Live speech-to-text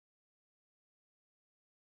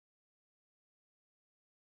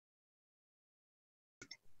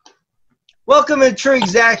Welcome to True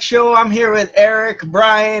Exact Show. I'm here with Eric,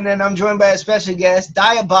 Brian, and I'm joined by a special guest,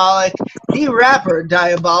 Diabolic, the rapper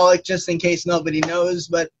Diabolic, just in case nobody knows.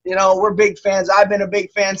 But, you know, we're big fans. I've been a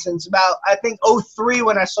big fan since about, I think, '03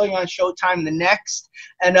 when I saw you on Showtime The Next.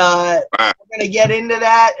 And we're going to get into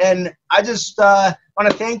that. And I just want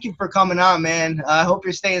to thank you for coming on, man. I hope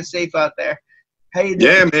you're staying safe out there. How you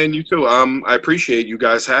doing? Yeah, man, you too. I appreciate you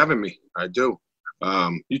guys having me. I do.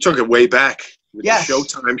 You took it way back with the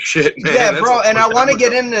Showtime shit, man. Yeah, bro, and I want to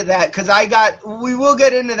get into that because we will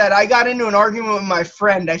get into that. I got into an argument with my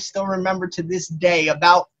friend. I still remember to this day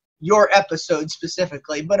about your episode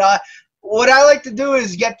specifically. But what I like to do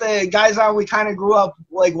is get the guys on we kind of grew up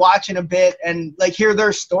like watching a bit and like hear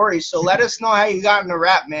their stories. So let us know how you got into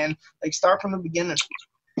rap, man. Like start from the beginning.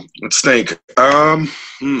 Let's think. I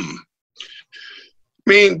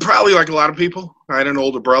mean, probably like a lot of people. I had an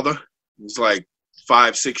older brother. He's like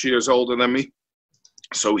 5-6 years older than me.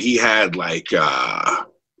 So he had like,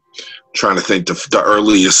 trying to think, the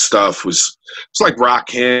earliest stuff was, it's like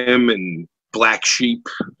Rakim and Black Sheep,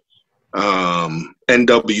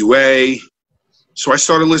 NWA. So I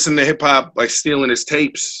started listening to hip hop, like stealing his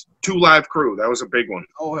tapes. 2 Live Crew, that was a big one.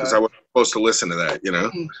 Because I wasn't supposed to listen to that, you know?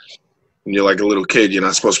 Mm-hmm. When you're like a little kid, you're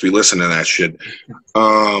not supposed to be listening to that shit.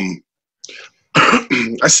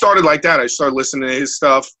 I started like that. I started listening to his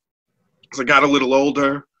stuff. As I got a little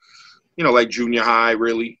older, you know, like junior high,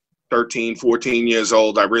 really, 13, 14 years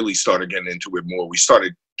old, I really started getting into it more. We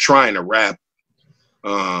started trying to rap.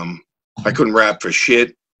 I couldn't rap for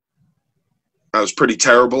shit. I was pretty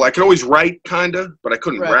terrible. I could always write, kind of, but I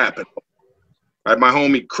couldn't rap at all. I had my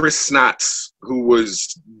homie Chris Snots, who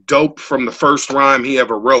was dope from the first rhyme he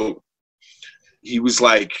ever wrote. He was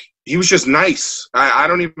just nice. I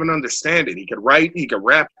don't even understand it. He could write, he could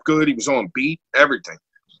rap good, he was on beat, everything.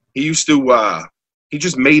 He used to, he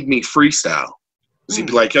just made me freestyle. He'd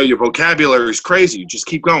be like, yo, your vocabulary is crazy. Just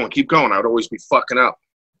keep going, keep going. I would always be fucking up.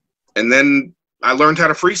 And then I learned how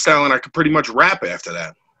to freestyle and I could pretty much rap after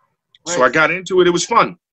that. Right. So I got into it. It was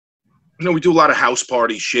fun. You know, we do a lot of house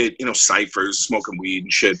party shit, you know, ciphers, smoking weed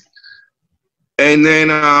and shit. And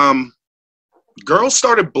then girls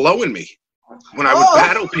started blowing me when I would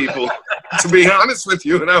battle people, to be honest with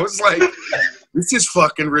you. And I was like, this is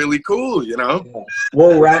fucking really cool, you know? Yeah.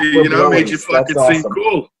 We'll rap, you know, made you fucking seem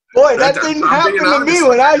cool. Boy, that didn't happen to me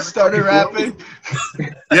when I started rapping.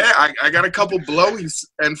 Yeah, I got a couple blowies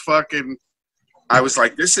and fucking, I was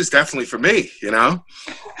like, this is definitely for me, you know?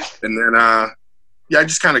 And then, yeah, I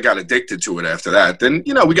just kind of got addicted to it after that. Then,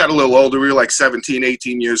 you know, we got a little older. We were like 17,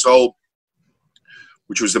 18 years old,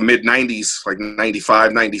 which was the mid-90s, like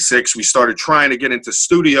 95, 96. We started trying to get into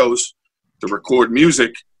studios to record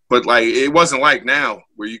music. But, like, it wasn't like now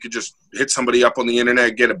where you could just hit somebody up on the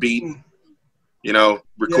internet, get a beat, you know,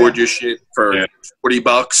 record your shit for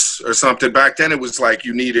 $40 or something. Back then it was like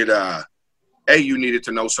you needed, you needed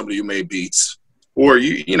to know somebody who made beats. Or,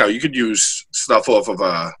 you know, you could use stuff off of,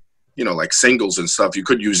 you know, like singles and stuff. You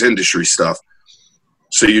could use industry stuff.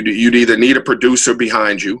 So you'd either need a producer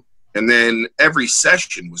behind you, and then every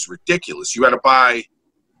session was ridiculous. You had to buy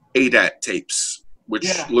ADAT tapes, which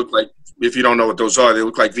looked like, if you don't know what those are, they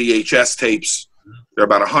look like VHS tapes. They're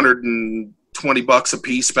about $120 a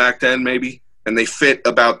piece back then, maybe. And they fit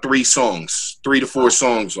about 3 to 4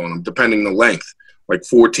 songs on them, depending the length, like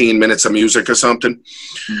 14 minutes of music or something.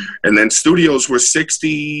 And then studios were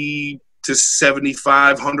 $60 to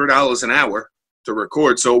 $7,500 an hour to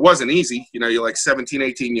record. So it wasn't easy. You know, you're like 17,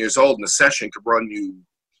 18 years old, and a session could run you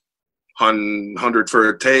 100 for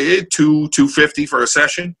a tape, 250 for a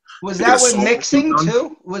session. Was that with mixing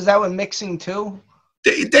too? Was that with mixing too?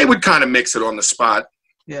 They would kind of mix it on the spot.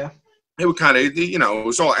 Yeah. They would kind of, you know, it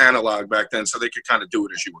was all analog back then, so they could kind of do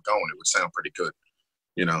it as you were going. It would sound pretty good,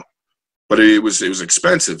 you know. But it was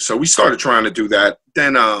expensive, so we started trying to do that.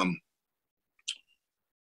 Then a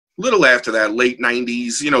little after that, late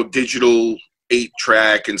 90s, you know, digital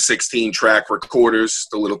 8-track and 16-track recorders,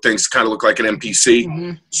 the little things kind of look like an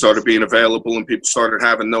MPC, started being available, and people started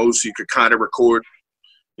having those, so you could kind of record,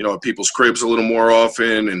 you know, at people's cribs a little more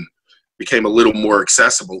often, and became a little more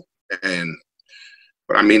accessible.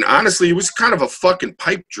 But I mean, honestly, it was kind of a fucking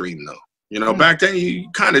pipe dream, though. You know, back then you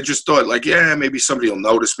kind of just thought, like, yeah, maybe somebody will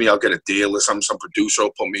notice me, I'll get a deal or some producer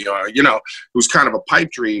will put me on. You know, it was kind of a pipe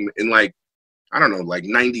dream in, like, I don't know, like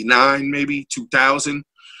 99, maybe 2000.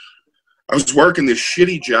 I was working this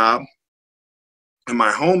shitty job, and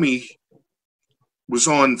my homie was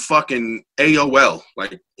on fucking AOL,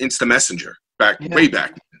 like Instant Messenger, way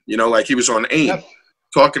back. You know, like he was on AIM,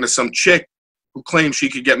 talking to some chick who claimed she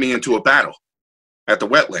could get me into a battle at the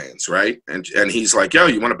Wetlands, right? And he's like, yo,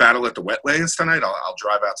 you want to battle at the Wetlands tonight? I'll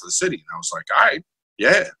drive out to the city. And I was like, all right,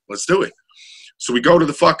 yeah, let's do it. So we go to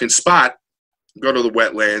the fucking spot, go to the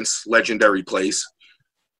Wetlands, legendary place,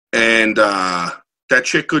 and that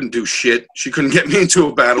chick couldn't do shit. She couldn't get me into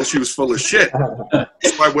a battle. She was full of shit.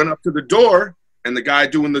 So I went up to the door, and the guy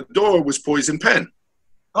doing the door was Poison Pen.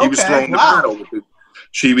 He was throwing the battle.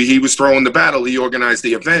 He was throwing the battle. He organized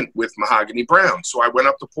the event with Mahogany Brown. So I went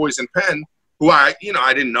up to Poison Pen, who I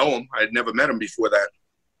didn't know him. I had never met him before that.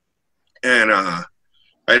 And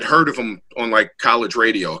I'd heard of him on like college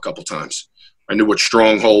radio a couple times. I knew what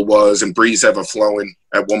Stronghold was and Breeze Ever Flowing.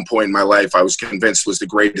 At one point in my life, I was convinced was the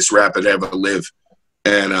greatest rapper to ever live.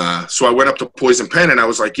 And so I went up to Poison Pen and I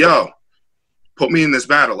was like, yo, put me in this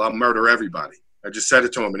battle. I'll murder everybody. I just said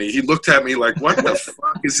it to him, and he looked at me like, what the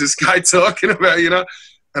fuck is this guy talking about, you know?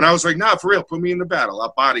 And I was like, nah, for real, put me in the battle.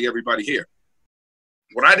 I'll body everybody here.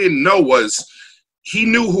 What I didn't know was he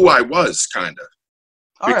knew who I was, kind of.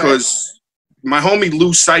 Because my homie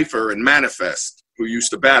Lou Cypher and Manifest, who used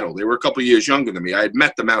to battle, they were a couple years younger than me. I had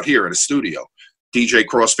met them out here at a studio, DJ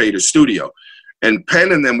Crossfader's studio. And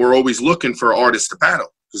Penn and them were always looking for artists to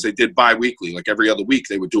battle because they did bi-weekly. Like every other week,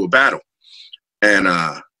 they would do a battle. And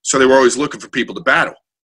so they were always looking for people to battle.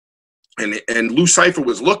 And Lou Cypher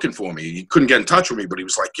was looking for me. He couldn't get in touch with me, but he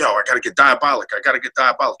was like, yo, I got to get Diabolic. I got to get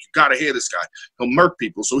Diabolic. You got to hear this guy. He'll murk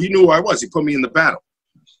people. So he knew who I was. He put me in the battle.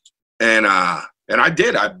 And I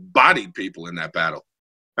did. I bodied people in that battle.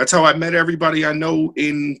 That's how I met everybody I know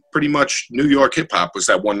in pretty much New York hip-hop was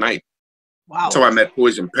that one night. Wow. So I met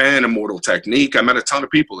Poison Pen, Immortal Technique. I met a ton of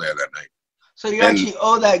people there that night. So you actually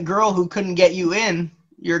owe that girl who couldn't get you in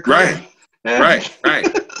your career. Right.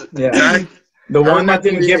 Yeah. Exactly. The one that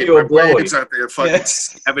didn't give you a blowy. Out there fucking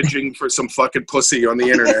scavenging for some fucking pussy on the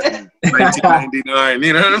internet in 1999.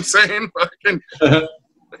 You know what I'm saying? Fucking.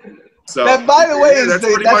 So that, by the way, that's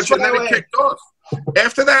pretty much, and then it kicked off.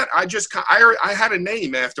 After that, I had a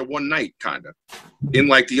name after one night, kind of, in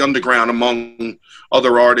like the underground among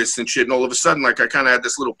other artists and shit. And all of a sudden, like I kind of had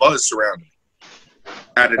this little buzz surrounding me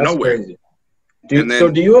out of nowhere. Crazy. So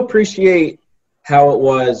do you appreciate how it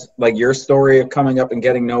was, like your story of coming up and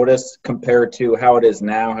getting noticed compared to how it is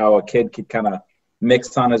now, how a kid could kind of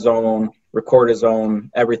mix on his own, record his own,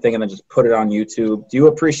 everything, and then just put it on YouTube? Do you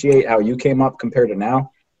appreciate how you came up compared to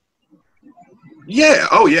now? Yeah.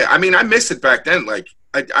 Oh, yeah. I mean, I miss it back then. Like,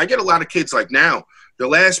 I get a lot of kids like now,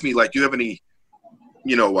 they'll ask me, like, do you have any,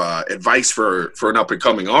 advice for an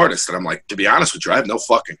up-and-coming artist? And I'm like, to be honest with you, I have no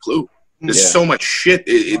fucking clue. There's so much shit.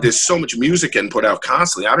 There's so much music getting put out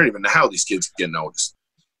constantly. I don't even know how these kids get noticed.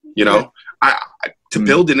 You know, to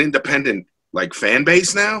build an independent like fan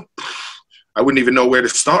base now, I wouldn't even know where to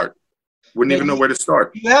start.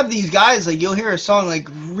 You have these guys, like you'll hear a song like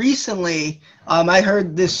recently. I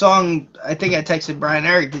heard this song. I think I texted Brian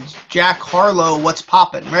Eric. It's Jack Harlow, "What's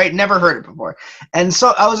Poppin'," right? Never heard it before, and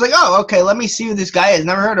so I was like, oh, okay, let me see who this guy is.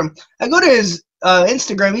 Never heard him. I go to his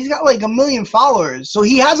Instagram. He's got like 1 million followers, so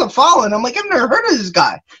he has a following. I'm like, I've never heard of this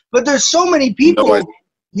guy, but there's so many people.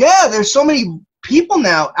 There's so many people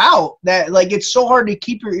now out that like it's so hard to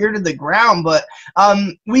keep your ear to the ground. But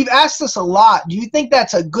we've asked this a lot. Do you think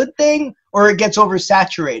that's a good thing, or it gets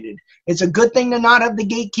oversaturated? It's a good thing to not have the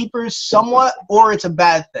gatekeepers somewhat, or it's a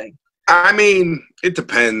bad thing? I mean, it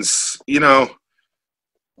depends. The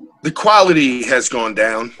quality has gone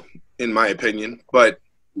down, in my opinion, but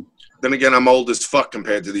then again, I'm old as fuck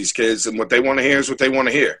compared to these kids, and what they want to hear is what they want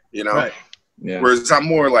to hear, Right. Yeah. Whereas I'm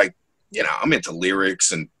more like, I'm into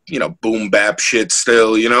lyrics and, boom bap shit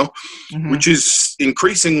still, which is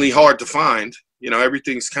increasingly hard to find.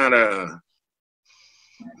 Everything's kind of,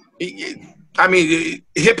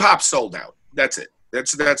 hip hop sold out. That's it.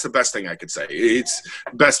 That's the best thing I could say. It's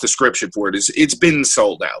best description for it is it's been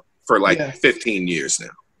sold out for like 15 years now.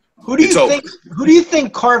 Who do you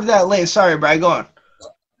think carved that lane? Sorry, Brian, go on.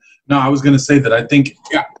 No, I was going to say that I think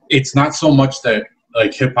it's not so much that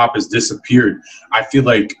like hip hop has disappeared. I feel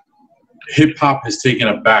like hip hop has taken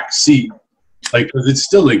a back seat, like, because it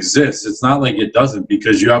still exists. It's not like it doesn't,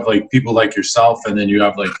 because you have like people like yourself, and then you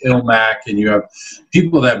have like Ilmac, and you have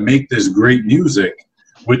people that make this great music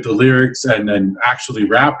with the lyrics and then actually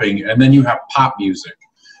rapping, and then you have pop music,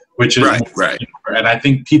 which is right. And I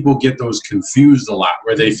think people get those confused a lot,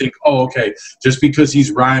 where they think, oh, okay, just because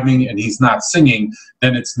he's rhyming and he's not singing,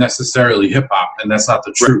 then it's necessarily hip hop, and that's not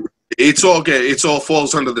the truth. It's all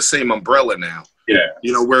falls under the same umbrella now. Yeah.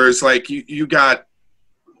 Whereas like you got,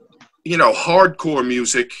 hardcore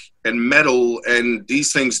music and metal, and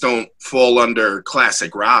these things don't fall under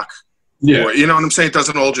classic rock. Yeah. Or, you know what I'm saying? It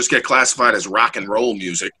doesn't all just get classified as rock and roll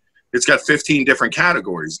music. It's got 15 different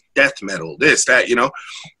categories: death metal, this, that. You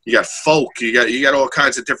got folk. You got all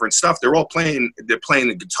kinds of different stuff. They're all playing. They're playing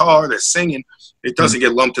the guitar. They're singing. It doesn't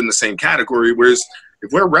get lumped in the same category. Whereas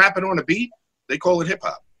if we're rapping on a beat, they call it hip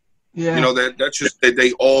hop. Yeah. You know, that's just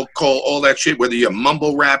they all call all that shit, whether you're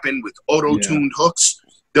mumble rapping with auto-tuned hooks,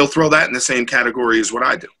 they'll throw that in the same category as what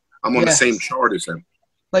I do. I'm on the same chart as them.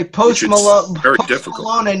 Like Post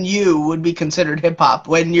Malone and you would be considered hip hop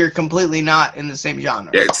when you're completely not in the same genre.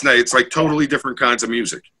 Yeah, it's like totally different kinds of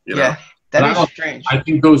music. You know? Yeah, that is strange. I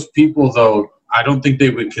think those people, though, I don't think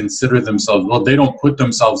they would consider themselves, well, they don't put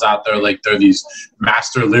themselves out there like they're these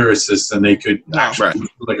master lyricists and they could actually do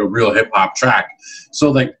like a real hip hop track.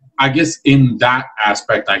 So like, I guess in that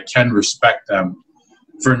aspect, I can respect them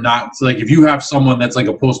for not, like, if you have someone that's like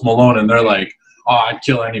a Post Malone and they're like, oh, I'd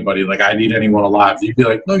kill anybody, like, I'd eat anyone alive, you'd be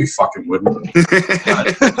like, no, you fucking wouldn't.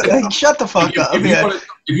 Shut the fuck up. If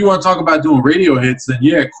you want to talk about doing radio hits, then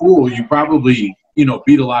yeah, cool, you probably, you know,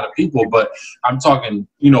 beat a lot of people, but I'm talking,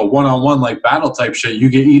 you know, one-on-one, like, battle type shit, you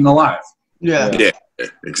get eaten alive. Yeah,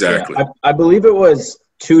 exactly. Yeah, I believe it was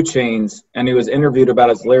 2 Chainz, and he was interviewed about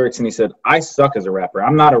his lyrics, and he said, I suck as a rapper.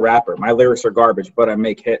 I'm not a rapper. My lyrics are garbage, but I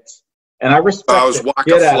make hits. And I respect I was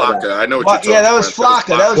Waka Flocka. I know what you're talking about. Yeah, that was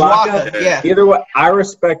Flocka. That was Waka. Yeah. Either way, I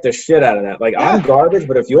respect the shit out of that. Like, I'm garbage,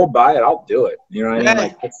 but if you'll buy it, I'll do it. You know what I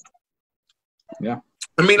mean? Like,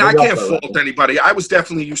 I mean, I can't fault anybody. I was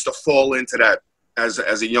definitely used to fall into that as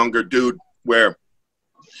a younger dude, where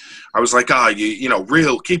I was like, you know,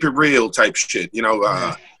 real, keep it real type shit. You know,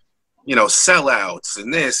 sellouts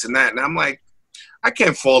and this and that. And I'm like, I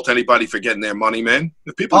can't fault anybody for getting their money, man.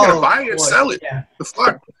 If people are gonna buy it, sell it. Yeah. The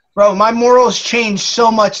fuck. Bro, my morals changed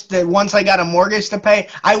so much that once I got a mortgage to pay,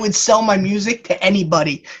 I would sell my music to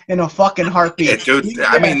anybody in a fucking heartbeat. Yeah, dude.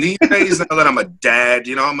 I mean, these days, now that I'm a dad,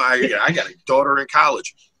 you know, I got a daughter in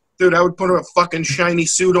college. Dude, I would put a fucking shiny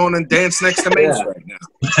suit on and dance next to Mace right now.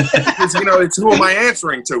 Because, you know, it's who am I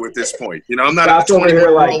answering to at this point? You know, I'm not a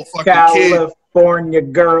 21-year-old fucking kid. California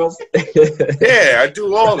girls. Yeah, I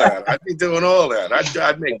do all that. I'd be doing all that.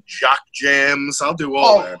 I'd make jock jams. I'll do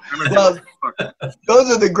all that. Well,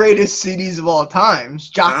 those are the greatest CDs of all time.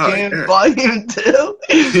 Jock Jam Volume 2.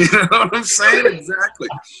 You know what I'm saying? Exactly.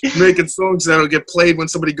 Making songs that'll get played when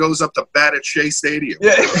somebody goes up to bat at Shea Stadium.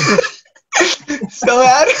 Yeah. So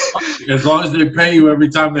as long as they pay you every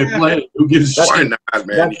time they play, who gives a shit? Not,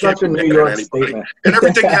 man. That's such a New York statement. And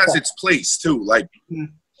everything has its place too. Like,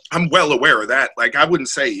 I'm well aware of that. Like, I wouldn't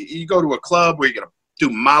say you go to a club where you're gonna do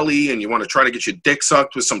Molly and you want to try to get your dick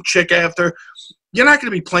sucked with some chick after. You're not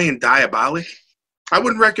gonna be playing Diabolic. I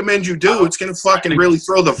wouldn't recommend you do. It's gonna fucking really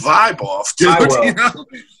throw the vibe off, dude. I will. You know?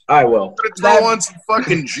 I will. Throw on some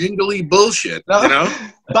fucking jingly bullshit, you know?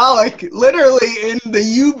 Bollock, literally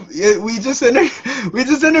we just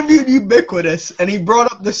interviewed Ubiquitous, and he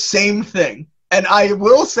brought up the same thing. And I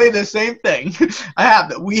will say the same thing.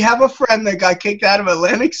 We have a friend that got kicked out of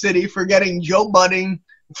Atlantic City for getting Joe Budden,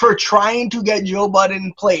 for trying to get Joe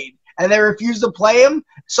Budden played. And they refused to play him,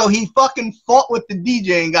 so he fucking fought with the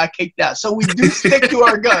DJ and got kicked out. So we do stick to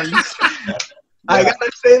our guns. I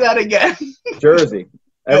gotta say that again. Jersey.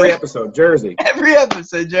 Every episode, Jersey. Every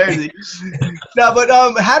episode, Jersey. No, but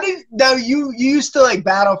you used to like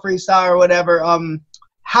battle freestyle or whatever.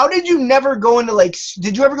 How did you never go into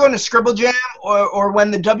did you ever go into Scribble Jam or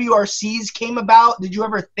when the WRCs came about, did you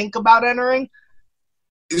ever think about entering?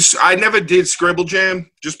 I never did Scribble Jam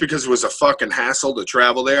just because it was a fucking hassle to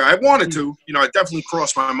travel there. I wanted to, you know, it definitely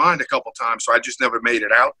crossed my mind a couple times, so I just never made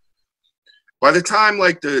it out. By the time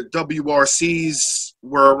like the WRCs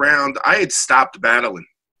were around, I had stopped battling.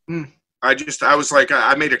 I was like,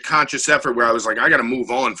 I made a conscious effort where I was like, I got to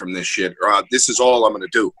move on from this shit, or this is all I'm going to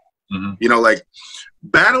do. Mm-hmm. You know, like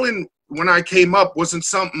battling when I came up wasn't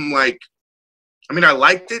something like, I mean, I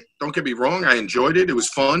liked it. Don't get me wrong. I enjoyed it. It was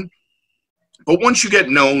fun. But once you get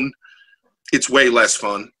known, it's way less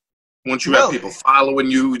fun. Once you have people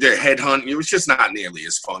following you, they're headhunting you, it's just not nearly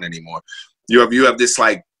as fun anymore. You have this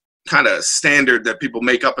like kind of standard that people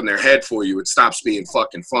make up in their head for you. It stops being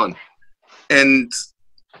fucking fun. And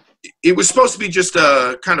it was supposed to be just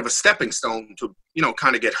a kind of a stepping stone to, you know,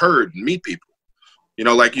 kind of get heard and meet people. You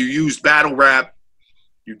know, like you used battle rap,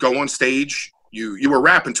 you go on stage, you were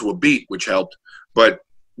rapping to a beat, which helped, but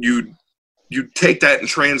you take that and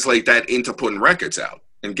translate that into putting records out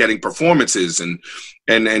and getting performances and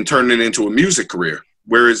turning it into a music career.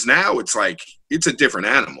 Whereas now it's like, it's a different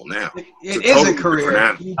animal now. It is a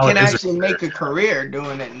career. You can actually make a career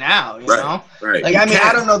doing it now, you know? Right. Like, I mean,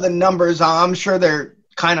 I don't know the numbers. I'm sure they're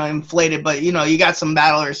kind of inflated, but, you know, you got some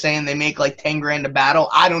battlers saying they make like 10 grand a battle.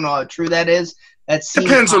 I don't know how true that is. That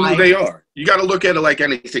depends on who they are. You got to look at it like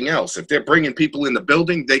anything else. If they're bringing people in the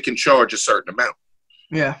building, they can charge a certain amount.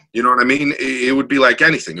 Yeah. You know what I mean? It would be like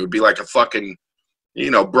anything. It would be like a fucking,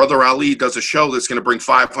 you know, Brother Ali does a show that's going to bring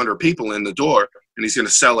 500 people in the door and he's going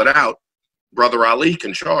to sell it out. Brother Ali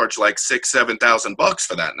can charge like $6,000-7,000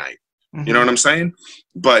 for that night. Mm-hmm. You know what I'm saying?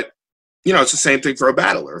 But you know, it's the same thing for a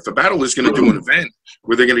battler. If a battler is going to do an event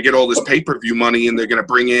where they're going to get all this pay-per-view money and they're going to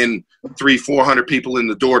bring in 300-400 people in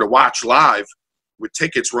the door to watch live with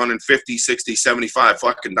tickets running $50, $60, $75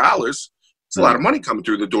 fucking dollars, it's a lot of money coming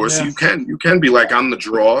through the door. Yeah. So you can be like, I'm the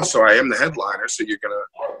draw, so I am the headliner. So you're gonna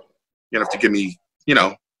have to give me, you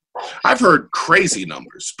know. I've heard crazy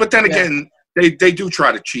numbers, but then again, they do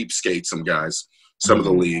try to cheapskate some guys. Some of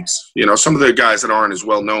the leagues, you know, some of the guys that aren't as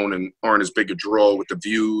well known and aren't as big a draw with the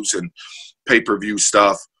views and pay-per-view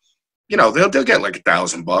stuff, you know, they'll get like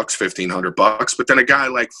 $1,000, $1,500, but then a guy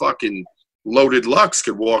like fucking Loaded Lux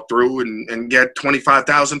could walk through and get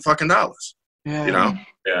 $25,000 fucking dollars. Yeah. You know?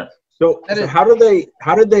 Yeah. So how do they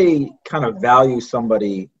kind of value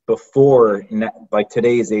somebody before like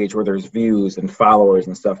today's age where there's views and followers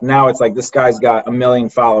and stuff? Now it's like this guy's got 1 million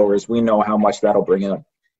followers. We know how much that'll bring in.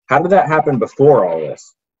 How did that happen before all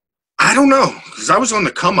this? I don't know, because I was on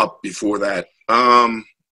the come up before that. I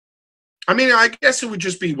mean, I guess it would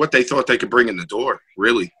just be what they thought they could bring in the door,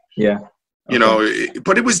 really. Yeah. Okay. You know,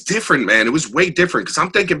 but it was different, man. It was way different, because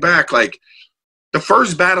I'm thinking back, like, the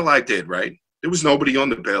first battle I did, right? There was nobody on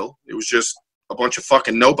the bill. It was just a bunch of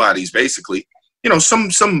fucking nobodies, basically. You know,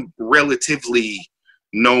 some relatively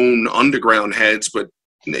known underground heads, but,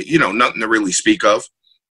 you know, nothing to really speak of.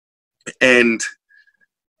 And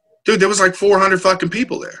dude, there was like 400 fucking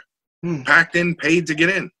people there, packed in, paid to get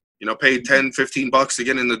in. You know, paid $10, $15 to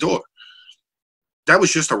get in the door. That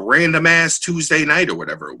was just a random ass Tuesday night or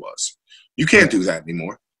whatever it was. You can't do that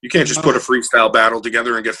anymore. You can't just put a freestyle battle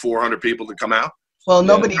together and get 400 people to come out. Well,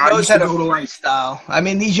 nobody knows how to freestyle. I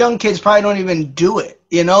mean, these young kids probably don't even do it.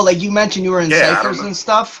 You know, like you mentioned, you were in ciphers and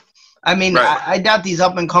stuff. I mean, right. I doubt these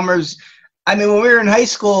up and comers. I mean, when we were in high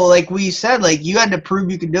school, like we said, like you had to prove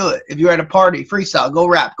you could do it. If you were at a party, freestyle, go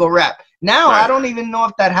rap. Now, I don't even know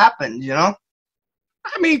if that happens, you know?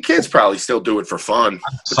 I mean, kids probably still do it for fun,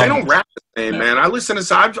 but they don't rap the same, man. I listen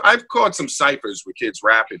to I've caught some ciphers with kids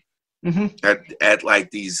rapping at like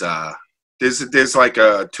these, there's like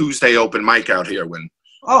a Tuesday open mic out here when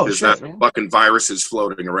there's not fucking viruses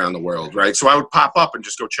floating around the world, right? So I would pop up and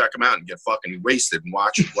just go check them out and get fucking wasted and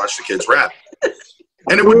watch the kids rap.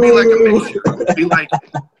 And it would be like amazing. It would be like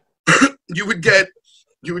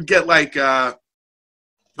you would get like a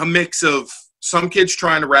mix of some kids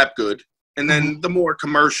trying to rap good, and then the more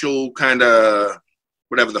commercial kind of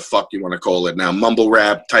whatever the fuck you want to call it now, mumble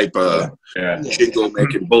rap type of jingle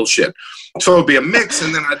making bullshit. So it would be a mix,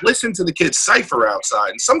 and then I'd listen to the kids cipher outside,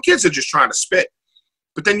 and some kids are just trying to spit,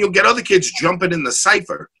 but then you'll get other kids jumping in the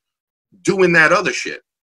cipher doing that other shit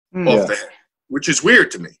off the head, which is weird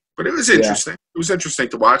to me. But it was interesting. It was interesting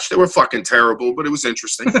to watch. They were fucking terrible, but it was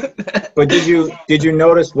interesting. But did you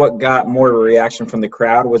notice what got more reaction from the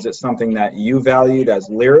crowd? Was it something that you valued as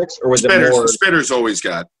lyrics, or was it more? The spitters always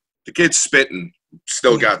got the kids spitting.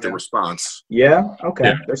 Still got the response. Yeah. Okay.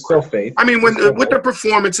 Yeah. There's still faith. I mean, with the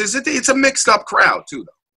performances, it's a mixed up crowd too,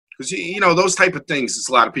 though, because you know those type of things. It's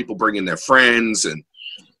a lot of people bringing their friends and.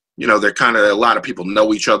 You know, they're kind of a lot of people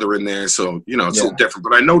know each other in there, so you know it's a little different.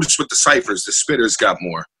 But I noticed with the ciphers, the spitters got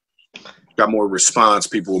more response.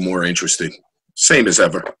 People were more interested. Same as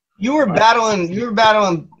ever. You were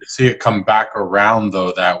battling. See it come back around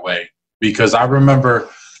though that way, because I remember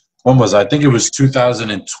I think it was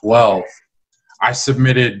 2012. I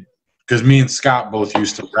submitted, because me and Scott both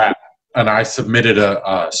used to rap, and I submitted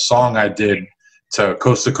a song I did to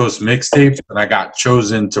Coast Mixtapes, and I got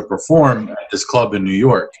chosen to perform at this club in New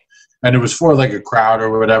York. And it was for like a crowd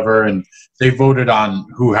or whatever, and they voted on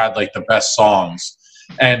who had like the best songs.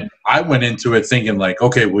 And I went into it thinking like,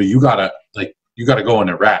 okay, well you gotta go in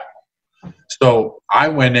and rap. So I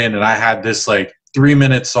went in and I had this like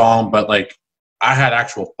 3-minute song, but like I had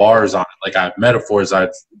actual bars on it. Like I had metaphors, I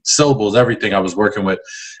had syllables, everything I was working with.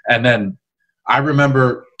 And then I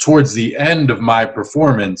remember towards the end of my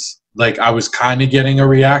performance, like I was kind of getting a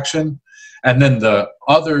reaction. And then the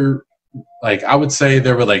other, like I would say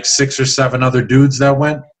there were like 6 or 7 other dudes that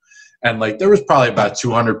went. And like there was probably about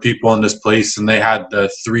 200 people in this place, and they had the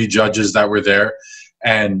 3 judges that were there.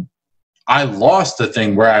 And I lost the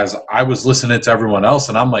thing, whereas I was listening to everyone else,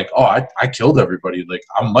 and I'm like, oh, I killed everybody. Like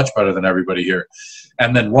I'm much better than everybody here.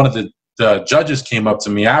 And then one of the judges came up to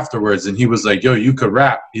me afterwards, and he was like, yo, you could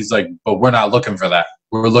rap. He's like, but we're not looking for that.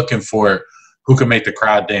 We're looking for who can make the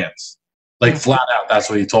crowd dance. Like flat out, that's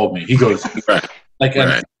what he told me. He goes, like,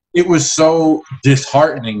 and it was so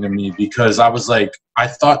disheartening to me, because I was like, I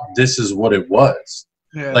thought this is what it was.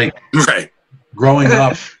 Yeah. Like growing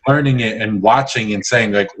up, learning it and watching and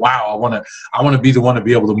saying like, wow, I want to be the one to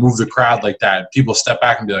be able to move the crowd like that. And people step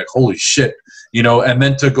back and be like, holy shit, you know, and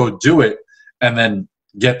then to go do it. and then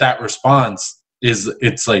get that response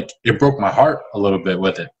it's like it broke my heart a little bit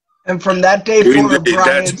with it. And from that day forward,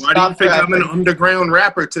 Brian why do you think I'm an underground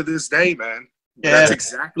rapper to this day, man? Yeah. That's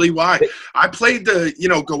exactly why. I played the,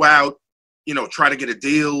 go out, try to get a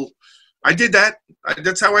deal. I did that.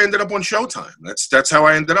 That's how I ended up on Showtime. That's how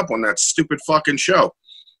I ended up on that stupid fucking show.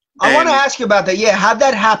 I want to ask you about that. Yeah, how'd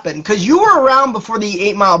that happen? Because you were around before the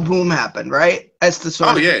 8 Mile boom happened, right? That's the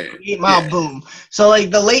sort of 8 Mile boom. So,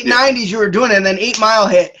 like, the late 90s you were doing it, and then 8 Mile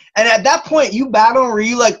hit. And at that point, you battled, were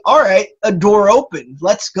you like, all right, a door opened.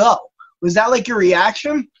 Let's go. Was that, like, your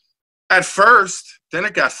reaction? At first. Then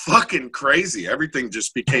it got fucking crazy. Everything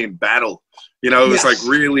just became battle. It was like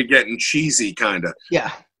really getting cheesy, kind of.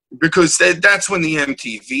 Yeah. Because that's when the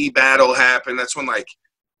MTV battle happened. That's when, like,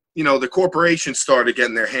 the corporations started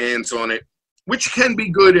getting their hands on it, which can be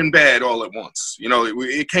good and bad all at once.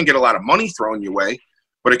 It can get a lot of money thrown your way,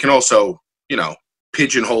 but it can also,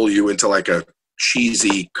 pigeonhole you into like a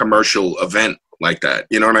cheesy commercial event like that.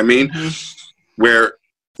 You know what I mean? Mm-hmm. Where,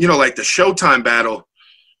 like the Showtime battle,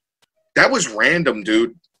 that was random,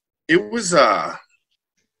 dude. It was, how'd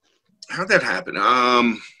that happen?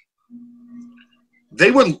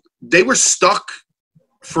 They were stuck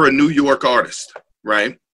for a New York artist,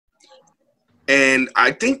 right? And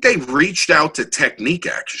I think they reached out to Technique,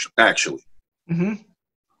 actually. Mm-hmm.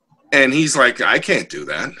 And he's like, I can't do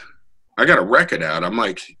that. I got a record out. I'm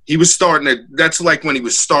like, that's like when he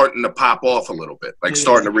was starting to pop off a little bit, like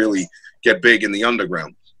starting to really get big in the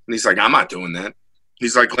underground. And he's like, I'm not doing that.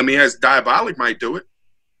 He's like, let me ask, Diabolic might do it.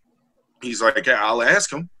 He's like, yeah, I'll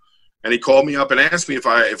ask him. And he called me up and asked me if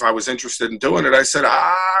I was interested in doing it. I said, all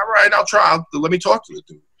right, I'll try. Let me talk to the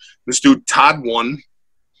dude. This dude, Todd One,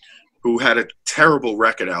 who had a terrible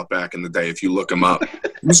record out back in the day, if you look him up.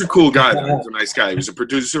 He was a cool guy, though. He was a nice guy. He was a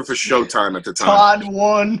producer for Showtime at the time. Todd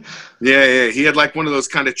One. Yeah. He had like one of those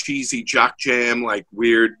kind of cheesy Jock Jam, like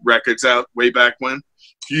weird records out way back when.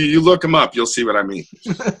 You look him up, you'll see what I mean.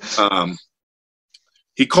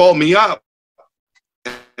 He called me up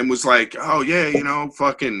and was like, oh, yeah,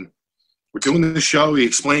 fucking, we're doing the show. He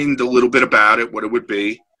explained a little bit about it, what it would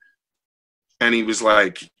be. And he was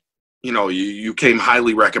like, you came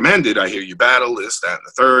highly recommended. I hear you battle this, that, and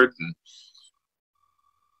the third.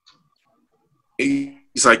 And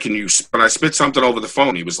he's like, when I spit something over the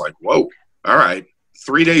phone, he was like, whoa, all right.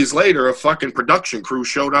 3 days later, a fucking production crew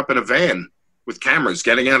showed up in a van with cameras,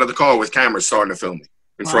 getting out of the car with cameras, starting to film me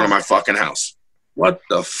in front of my fucking house. What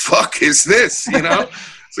the fuck is this?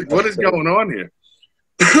 It's like, what is going on here?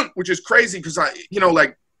 Which is crazy because I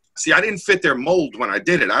didn't fit their mold when I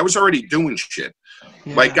did it. I was already doing shit.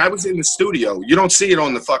 Yeah. Like, I was in the studio. You don't see it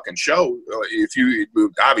on the fucking show. If you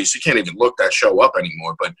obviously you can't even look that show up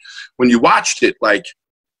anymore. But when you watched it, like,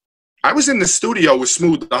 I was in the studio with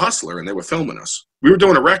Smooth the Hustler, and they were filming us. We were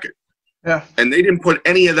doing a record. Yeah. And they didn't put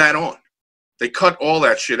any of that on. They cut all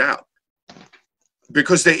that shit out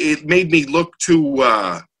because it made me look too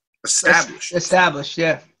established. Established,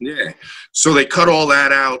 yeah. Yeah. So they cut all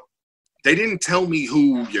that out. They didn't tell me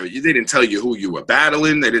they didn't tell you who you were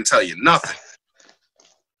battling. They didn't tell you nothing.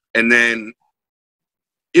 And then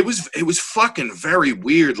it was fucking very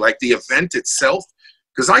weird, like the event itself,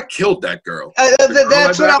 because I killed that girl.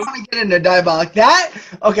 That's what I want to get into, Diabolic.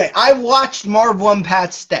 I watched Marv 1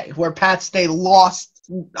 Pat Stay, where Pat Stay lost,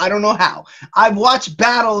 I don't know how. I've watched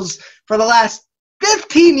battles for the last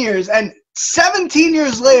 15 years, and 17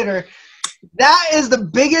 years later, that is the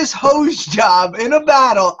biggest hose job in a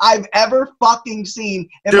battle I've ever fucking seen.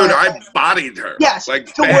 Dude, I bodied her. Yes,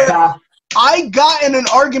 like to where I got in an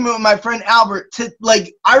argument with my friend Albert.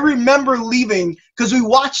 I remember leaving because we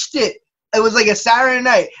watched it. It was like a Saturday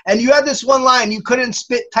night, and you had this one line: you couldn't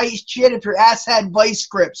spit tight shit if your ass had vice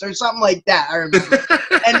grips or something like that. I remember,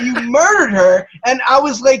 and you murdered her, and I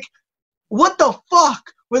was like, "What the fuck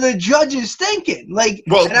were the judges thinking?" Like,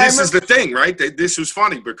 well, this is the thing, right? This was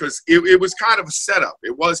funny because it was kind of a setup.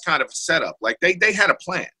 It was kind of a setup. Like they had a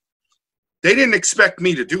plan. They didn't expect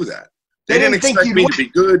me to do that. They didn't expect me to be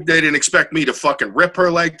good. They didn't expect me to fucking rip her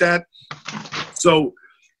like that. So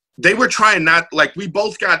they were trying we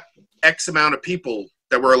both got X amount of people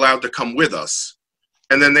that were allowed to come with us.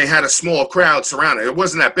 And then they had a small crowd surrounding. It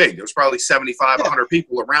wasn't that big. There was probably 75, 100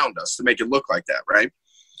 people around us to make it look like that, right?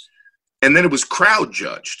 And then it was crowd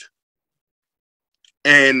judged.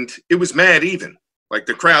 And it was mad even. Like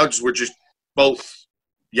the crowds were just both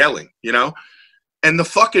yelling, And the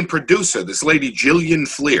fucking producer, this lady Jillian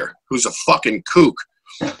Fleer, who's a fucking kook,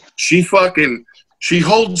 she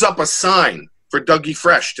holds up a sign for Dougie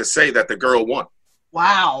Fresh to say that the girl won.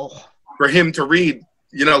 Wow. For him to read,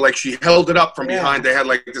 like she held it up from behind. They had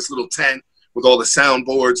like this little tent with all the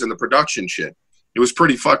soundboards and the production shit. It was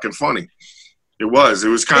pretty fucking funny. It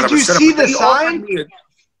was kind of a setup. Did you see the sign?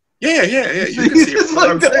 Yeah. You can see it.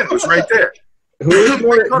 I was saying, it was right there. Who's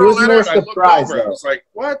more surprised? I was like,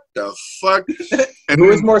 what the fuck? And who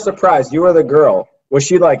was more surprised? You or the girl? Was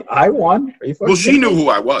she like, I won? Well, she knew who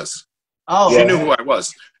I was. Oh, she knew who I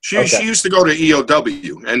was. She used to go to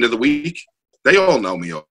EOW, end of the week. They all know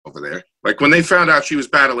me over there. Like, when they found out she was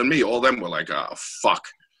battling me, all of them were like, oh, fuck.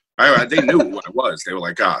 They knew who I was. They were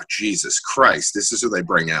like, oh, Jesus Christ. This is who they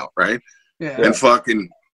bring out, right? Yeah. And fucking,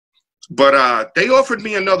 but they offered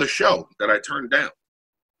me another show that I turned down.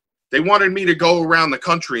 They wanted me to go around the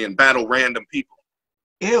country and battle random people.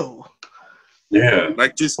 Ew. Yeah.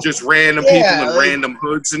 Like just random people in random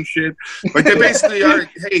hoods and shit. Like they basically are,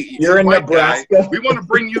 hey, you're in Nebraska. Guy, we want to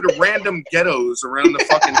bring you to random ghettos around the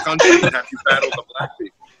fucking country and have you battle the black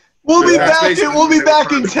people. We'll be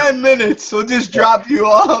back in 10 minutes. We'll just drop you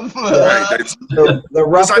off. Right. The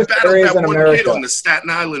roughest I battled areas that in one America. kid on the Staten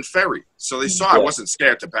Island ferry. So they saw I wasn't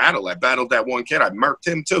scared to battle. I battled that one kid. I murked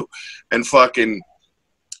him too. And fucking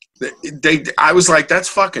I was like, that's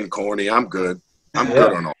fucking corny. I'm good. I'm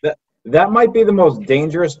good on all. That might be the most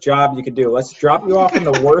dangerous job you could do. Let's drop you off in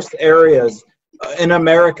the worst areas in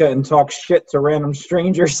America and talk shit to random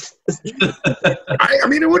strangers. I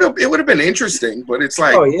mean, it would have been interesting, but it's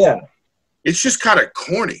like, it's just kind of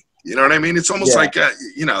corny. You know what I mean? It's almost like,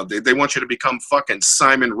 you know, they want you to become fucking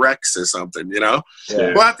Simon Rex or something, you know?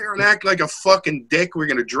 Yeah. Go out there and act like a fucking dick. We're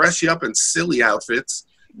going to dress you up in silly outfits,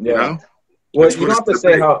 you know? Well, you don't have to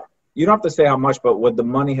say you don't have to say how much, but would the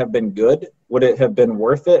money have been good? Would it have been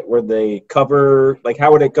worth it? Would they cover, like,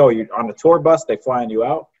 how would it go? You on a tour bus, they flying you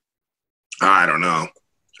out? I don't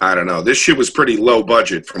know. This shit was pretty low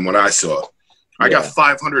budget from what I saw. I got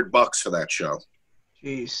 $500 for that show.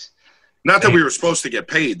 Jeez. Not that we were supposed to get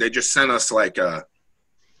paid. They just sent us like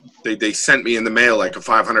they sent me in the mail like a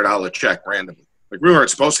 $500 check randomly. Like we weren't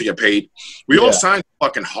supposed to get paid. We all signed a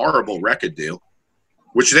fucking horrible record deal.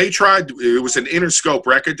 Which they tried. It was an Interscope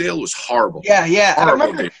record deal. It was horrible. Yeah. I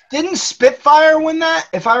remember. Didn't Spitfire win that?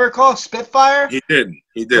 If I recall, Spitfire. He did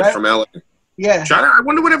right? From LA. Yeah. I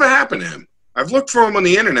wonder whatever happened to him. I've looked for him on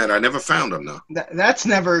the internet. I never found him though. That's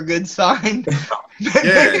never a good sign.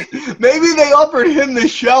 Maybe they offered him the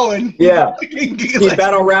show and he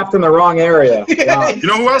battle rapped in the wrong area. Wow. You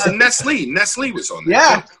know who else? Nestle was on there.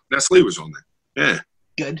 Yeah. Nestle was on there. Yeah.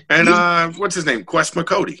 Good. And what's his name? Quest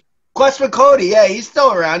McCody. Quest McCody, yeah, he's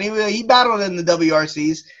still around. He battled in the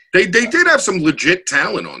WRCs. They did have some legit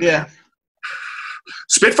talent on there. Yeah.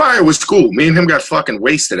 Spitfire was cool. Me and him got fucking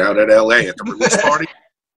wasted out at LA at the release party.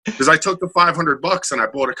 Because I took the $500 and I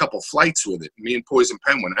bought a couple flights with it. Me and Poison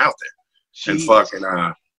Pen went out there. Jeez. And fucking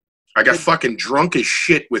I got fucking drunk as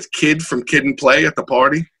shit with Kid from Kid and Play at the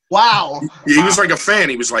party. Wow. He was like a fan.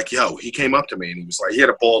 He was like, yo, he came up to me and he was like, he had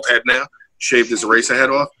a bald head now, shaved his eraser head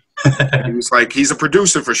off. He was like, he's a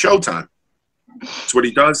producer for Showtime. That's what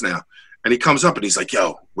he does now. And he comes up and he's like,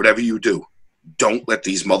 yo, whatever you do, don't let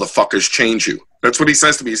these motherfuckers change you. That's what he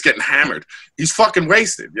says to me. He's getting hammered. He's fucking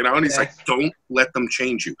wasted, you know? And he's like, don't let them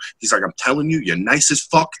change you. He's like, I'm telling you, you're nice as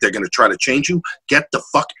fuck. They're going to try to change you. Get the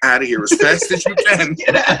fuck out of here as fast as you can.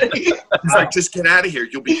 Get out of here. He's like, just get out of here.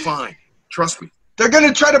 You'll be fine. Trust me. They're going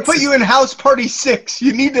to try to put you in House Party 6.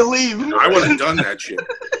 You need to leave. No, I would have done that shit.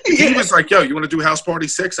 If he was like, yo, you want to do House Party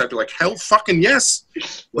 6? I'd be like, hell fucking yes.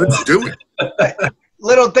 Let's do it.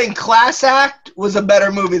 Little thing, Class Act was a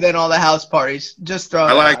better movie than all the house parties. Just throw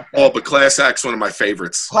it out there. But Class Act's one of my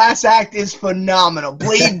favorites. Class Act is phenomenal.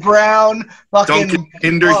 Blade Brown, fucking Duncan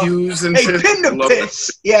Pinderhughes and shit.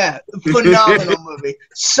 Pinderpiss. Yeah, phenomenal movie.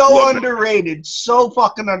 So underrated. So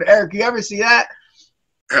fucking under. Eric, you ever see that?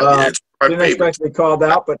 Hell yeah, it's my didn't expect to be called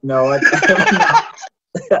out, but no. You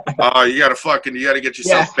gotta get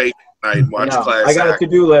yourself baked tonight and watch Class Act. I got a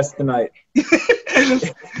to-do list tonight.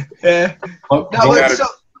 Yeah.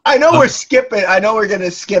 I know we're skipping. I know we're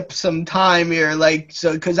gonna skip some time here,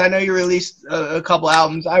 because I know you released a couple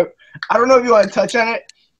albums. I don't know if you want to touch on it.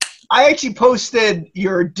 I actually posted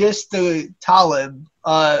your diss to Talib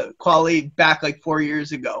Kweli back 4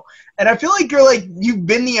 years ago, and I feel like you've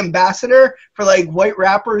been the ambassador for white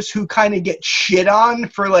rappers who kind of get shit on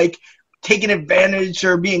for taking advantage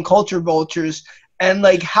or being culture vultures. And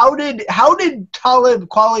how did Talib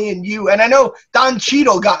Kweli and you, and I know Don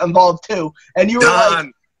Cheadle got involved too, and you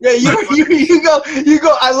were you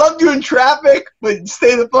go, I loved you in Traffic, but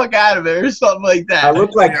stay the fuck out of it or something like that. I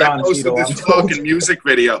look like Don Cheadle. I posted this fucking music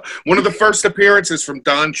video. One of the first appearances from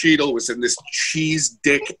Don Cheadle was in this cheese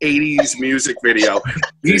dick 80s music video.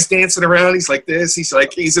 He's dancing around. He's like this.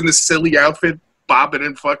 He's in this silly outfit, bobbing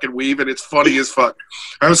and fucking weaving. It's funny as fuck.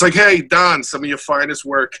 I was like, hey, Don, some of your finest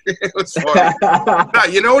work. It was funny. Nah,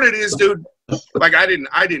 you know what it is, dude? Like I didn't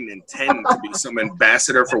intend to be some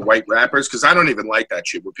ambassador for white rappers because I don't even like that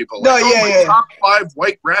shit where people are like, top 5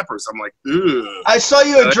 white rappers. I'm like, ugh. I saw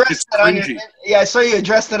you address that on your I saw you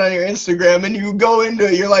address that on your Instagram, and you go into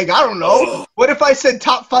it. You're like, I don't know. What if I said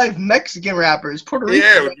top 5 Mexican rappers, Puerto Rican?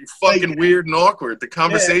 Yeah, it would be fucking weird and awkward. The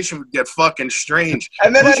conversation would get fucking strange.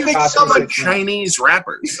 And then I think someone Chinese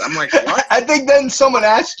rappers. I'm like, what? I think then someone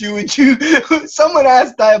asked you, someone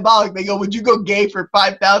asked Diabolic, they go, would you go gay for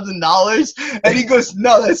 $5,000? And he goes,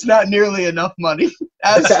 no, that's not nearly enough money.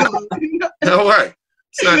 Absolutely not. No way.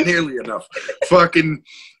 It's not nearly enough. Fucking,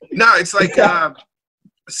 no, it's like,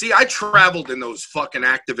 see, I traveled in those fucking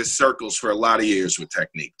activist circles for a lot of years with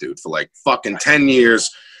Technique, dude, for like fucking 10 years.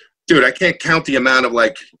 Dude, I can't count the amount of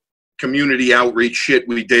like community outreach shit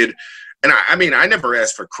we did. And I mean, I never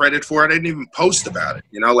asked for credit for it. I didn't even post about it.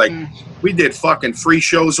 You know, like we did fucking free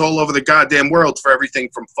shows all over the goddamn world for everything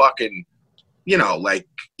from fucking, you know, like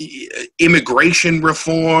immigration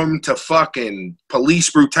reform to fucking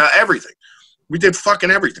police brutality, everything. We did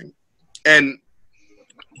fucking everything. And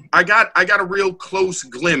I got a real close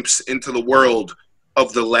glimpse into the world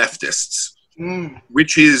of the leftists,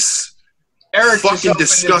 which is fucking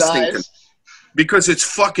disgusting because it's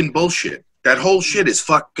fucking bullshit. That whole shit is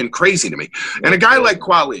fucking crazy to me. And a guy like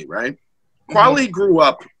Kweli, right? Kweli grew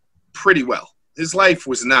up pretty well. His life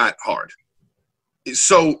was not hard.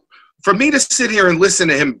 So for me to sit here and listen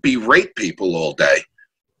to him berate people all day,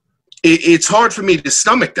 it's hard for me to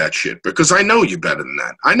stomach that shit because I know you better than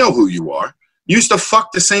that. I know who you are. You used to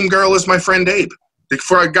fuck the same girl as my friend Abe.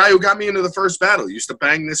 For a guy who got me into the first battle, he used to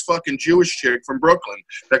bang this fucking Jewish chick from Brooklyn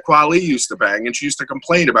that Kweli used to bang, and she used to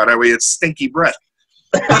complain about how he had stinky breath.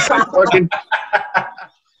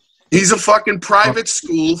 He's a fucking private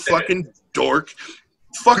school fucking dork.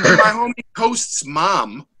 Fucking my homie Post's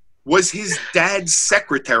mom was his dad's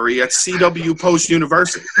secretary at C.W. Post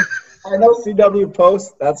University. I know C.W.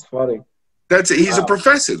 Post. That's funny. He's a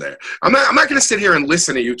professor there. I'm not going to sit here and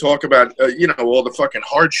listen to you talk about you know, all the fucking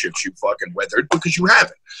hardships you fucking weathered because you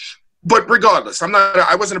haven't. But regardless,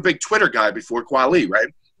 I wasn't a big Twitter guy before Kweli,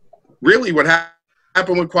 right? Really, what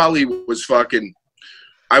happened with Kweli was fucking.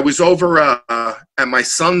 I was over at my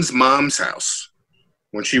son's mom's house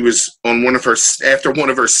when she was on after one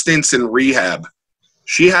of her stints in rehab.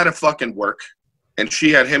 She had to fucking work, and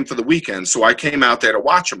she had him for the weekend, so I came out there to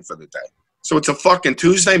watch him for the day. So it's a fucking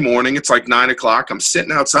Tuesday morning. It's like 9 o'clock. I'm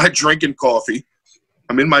sitting outside drinking coffee.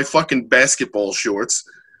 I'm in my fucking basketball shorts.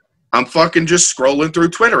 I'm fucking just scrolling through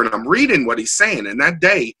Twitter, and I'm reading what he's saying. And that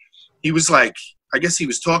day, he was like, I guess he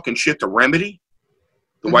was talking shit to Remedy,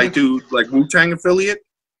 the white dude, like Wu-Tang affiliate.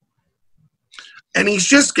 And he's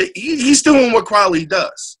doing what Kweli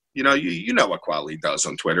does. You know, you know what Kweli does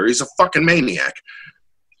on Twitter. He's a fucking maniac.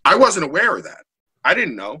 I wasn't aware of that. I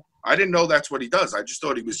didn't know. I didn't know that's what he does. I just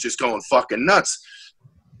thought he was just going fucking nuts.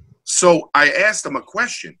 So I asked him a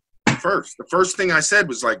question first. The first thing I said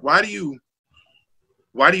was like, why do you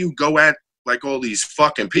go at like all these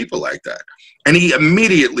fucking people like that? And he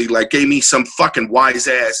immediately like gave me some fucking wise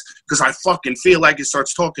ass because I fucking feel like he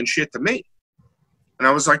starts talking shit to me. And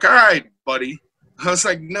I was like, all right, buddy. I was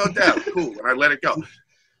like, no doubt, cool. And I let it go.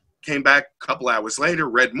 Came back a couple hours later,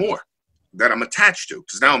 read more that I'm attached to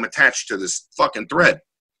because now I'm attached to this fucking thread.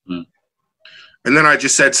 And then I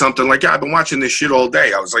just said something like, yeah, I've been watching this shit all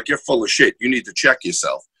day. I was like, you're full of shit. You need to check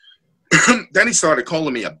yourself. Then he started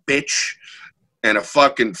calling me a bitch and a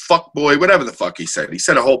fucking fuck boy, whatever the fuck he said. He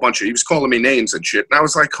said a whole bunch of, he was calling me names and shit. And I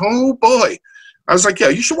was like, oh boy. I was like, yeah,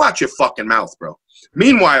 you should watch your fucking mouth, bro.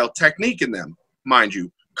 Meanwhile, Technique and them, mind you,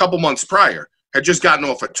 a couple months prior, had just gotten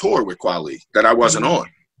off a tour with Kweli that I wasn't on.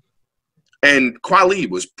 And Kweli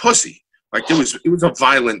was pussy. Like it was a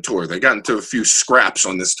violent tour. They got into a few scraps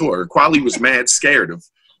on this tour. Kweli was mad scared of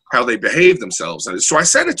how they behaved themselves. And so I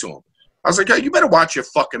said it to him. I was like, hey, you better watch your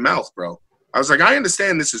fucking mouth, bro. I was like, I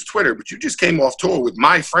understand this is Twitter, but you just came off tour with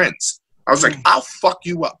my friends. I was like, I'll fuck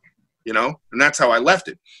you up, you know? And that's how I left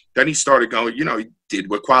it. Then he started going, you know, he did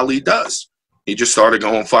what Kweli does. He just started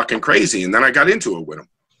going fucking crazy. And then I got into it with him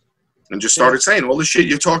and just started saying, all the shit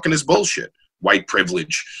you're talking is bullshit. White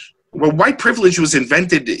privilege. Well, white privilege was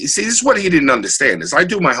invented. See, this is what he didn't understand is I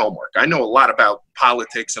do my homework. I know a lot about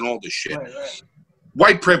politics and all this shit. Right.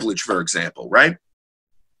 White privilege, for example, right?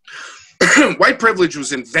 White privilege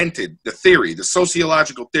was invented, the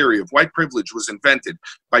sociological theory of white privilege was invented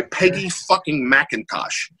by Peggy fucking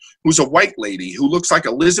McIntosh, who's a white lady who looks like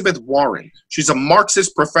Elizabeth Warren. She's a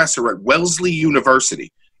Marxist professor at Wellesley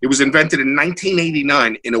University. It was invented in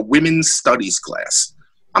 1989 in a women's studies class.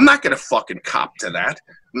 I'm not going to fucking cop to that.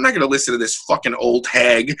 I'm not gonna listen to this fucking old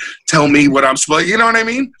hag tell me what I'm supposed. You know what I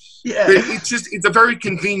mean? Yeah. It's a very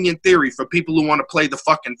convenient theory for people who want to play the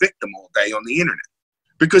fucking victim all day on the internet.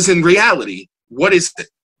 Because in reality, what is it?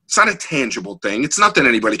 It's not a tangible thing. It's not that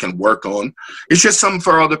anybody can work on. It's just something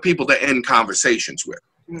for other people to end conversations with.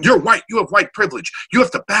 You're white. You have white privilege. You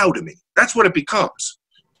have to bow to me. That's what it becomes.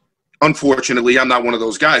 Unfortunately, I'm not one of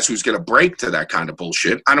those guys who's going to break to that kind of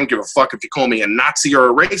bullshit. I don't give a fuck if you call me a Nazi or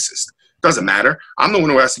a racist. Doesn't matter. I'm the one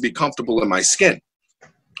who has to be comfortable in my skin.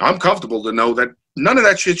 I'm comfortable to know that none of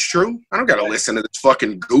that shit's true. I don't got to listen to this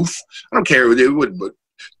fucking goof. I don't care what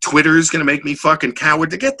Twitter is going to make me fucking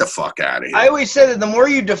coward to get the fuck out of here. I always say that the more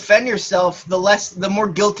you defend yourself, the more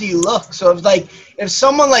guilty you look. So if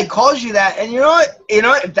someone like calls you that, and you know what,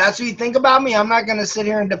 if that's what you think about me, I'm not going to sit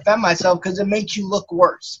here and defend myself because it makes you look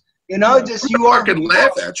worse. You know, just you are. I could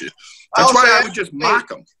laugh at you. That's why I would just mock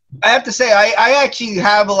them. I have to say, I actually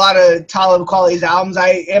have a lot of Talib Kweli's albums.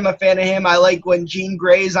 I am a fan of him. I like when Jean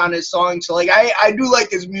Grey's on his songs. So, I do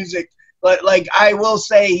like his music. But, I will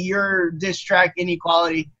say your diss track,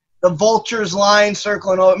 Inequality, the Vultures line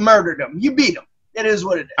circling over, murdered him. You beat him. It is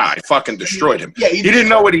what it is. I fucking destroyed him. Yeah, he didn't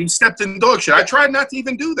know what he stepped in dog shit. I tried not to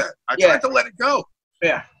even do that. I tried to let it go.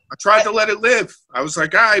 Yeah. I tried to let it live. I was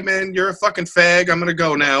like, all right, man, you're a fucking fag. I'm going to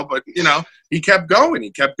go now. But, he kept going.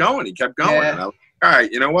 He kept going. He kept going. Yeah. And I was like, all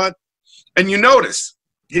right, you know what? And you notice,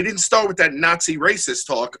 he didn't start with that Nazi racist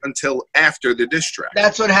talk until after the diss track.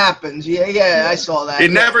 That's what happens. Yeah, I saw that. He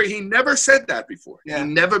never said that before. Yeah. He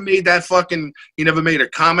never made that he never made a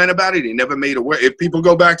comment about it. He never made a word. If people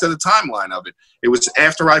go back to the timeline of it, it was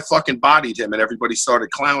after I fucking bodied him and everybody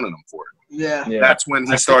started clowning him for it. Yeah. That's when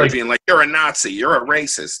he started being like, you're a Nazi, you're a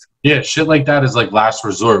racist. Yeah, shit like that is like last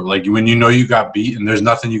resort. Like when you know you got beat and there's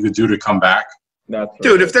nothing you could do to come back.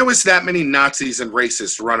 Dude, if there was that many Nazis and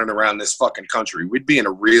racists running around this fucking country, we'd be in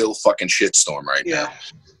a real fucking shitstorm right now.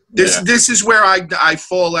 This is where I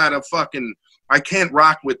fall out of fucking. I can't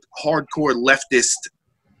rock with hardcore leftist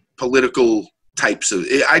political types of.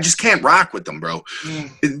 I just can't rock with them, bro.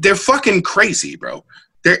 They're fucking crazy, bro.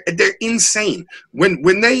 They're insane.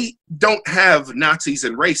 When they don't have Nazis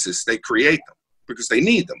and racists, they create them because they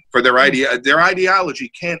need them for their idea. Their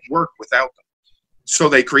ideology can't work without them. So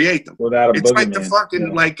they create them. It's like the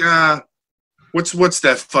fucking what's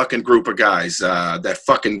that fucking group of guys? That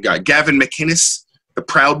fucking guy, Gavin McInnes, the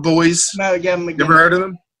Proud Boys. No, Gavin McInnes. You ever heard of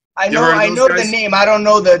them? I know the name. I don't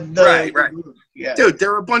know the right. Yeah. Dude,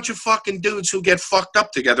 they're a bunch of fucking dudes who get fucked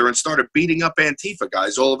up together and started beating up Antifa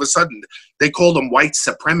guys. All of a sudden, they call them white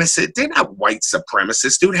supremacists. They're not white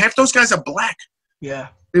supremacists, dude. Half those guys are black. Yeah.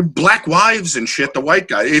 They're black wives and shit, the white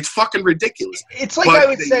guy. It's fucking ridiculous. It's like I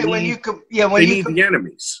would say when you need the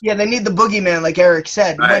enemies. Yeah, they need the boogeyman, like Eric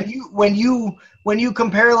said. Right. When you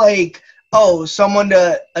compare someone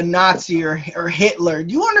to a Nazi or Hitler,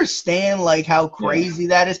 do you understand how crazy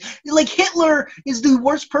that is? Like Hitler is the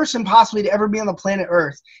worst person possibly to ever be on the planet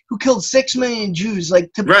Earth, who killed 6 million Jews.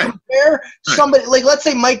 Compare somebody let's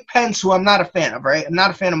say Mike Pence, who I'm not a fan of, right? I'm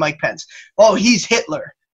not a fan of Mike Pence. Oh, he's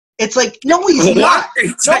Hitler. It's like, no, he's not.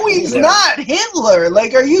 No, he's not Hitler.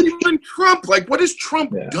 Are you even Trump? What has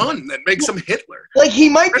Trump done that makes him Hitler? He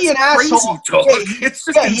might be an asshole. It's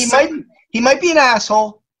just he might be an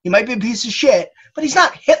asshole. He might be a piece of shit, but he's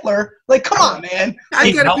not Hitler. Come on, man.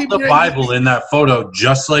 He held the Bible in that photo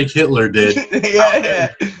just like Hitler did.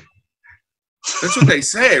 Yeah. That's what they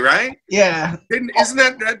say, right? Yeah. Isn't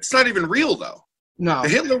that's not even real though? No. The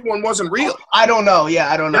Hitler one wasn't real. I don't know.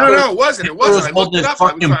 Yeah, I don't know. No, it wasn't. It wasn't. I looked it up.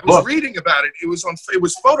 I was reading about it. It was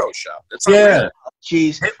Photoshop. It's yeah.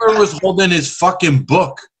 Jeez. Hitler was holding his fucking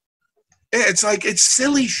book. Yeah, it's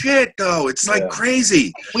silly shit though. It's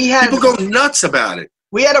crazy. People go nuts about it.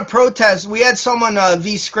 We had a protest. We had someone,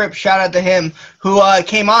 V-Script, shout out to him, who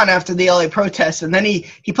came on after the LA protest. And then he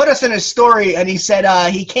put us in his story, and he said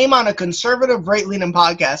he came on a conservative right-leaning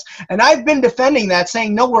podcast. And I've been defending that,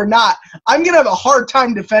 saying, no, we're not. I'm going to have a hard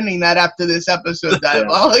time defending that after this episode,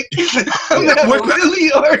 Diabolic. I'm going to have a really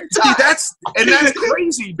hard time. That's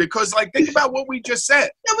crazy because, think about what we just said.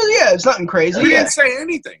 It's nothing crazy. We didn't say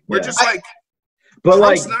anything. We're just but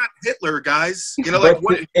Trump's not Hitler, guys.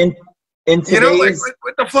 What? In today's,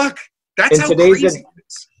 what the fuck? That's how crazy it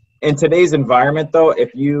is. In today's environment, though,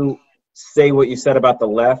 if you say what you said about the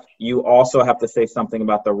left, you also have to say something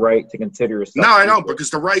about the right to consider yourself. No, I don't,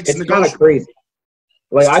 because the right's negotiable. It's kind of crazy.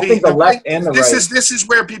 I think the left and the right. This is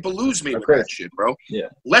where people lose me with that shit, bro. Yeah.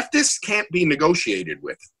 Leftists can't be negotiated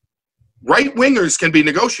with. Right-wingers can be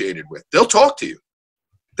negotiated with. They'll talk to you.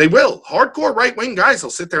 They will. Hardcore right-wing guys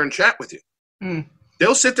will sit there and chat with you. Mm.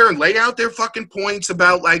 They'll sit there and lay out their fucking points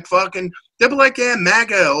about they'll be like, yeah,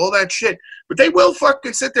 MAGA, all that shit. But they will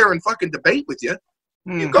fucking sit there and fucking debate with you.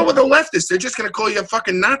 You go with the leftists, they're just going to call you a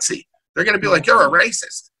fucking Nazi. They're going to be like, you're a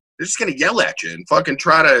racist. They're just going to yell at you and fucking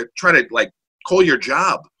try to like call your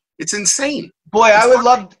job. It's insane. Boy, I would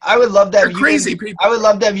love to have crazy people. I would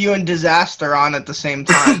love to have you and Disaster on at the same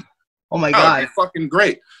time. Oh my God. It'd be fucking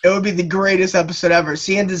great. It would be the greatest episode ever.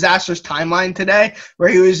 Seeing Disaster's timeline today where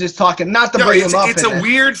he was just talking, not to bring him up. It's a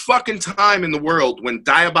weird fucking time in the world when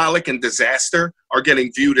Diabolic and Disaster are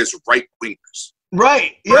getting viewed as right-wingers.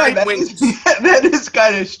 Right. Yeah, that is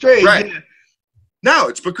kind of strange. Right. Yeah. No,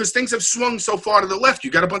 it's because things have swung so far to the left.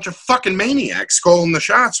 You got a bunch of fucking maniacs calling the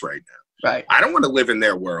shots right now. Right. I don't want to live in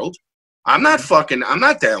their world. I'm not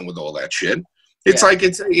down with all that shit. It's like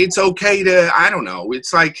it's okay to, I don't know.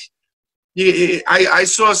 It's like, I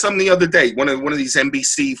saw something the other day. One of these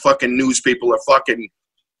NBC fucking news people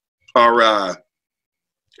are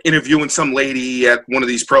interviewing some lady at one of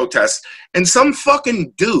these protests, and some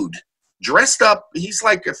fucking dude dressed up. He's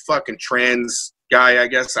like a fucking trans guy, I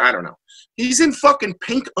guess. I don't know. He's in fucking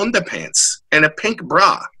pink underpants and a pink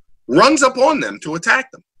bra. Runs up on them to attack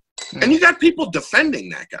them. And you got people defending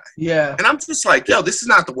that guy. Yeah. And I'm just like, yo, this is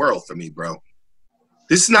not the world for me, bro.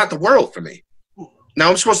 This is not the world for me. Now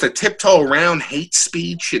I'm supposed to tiptoe around hate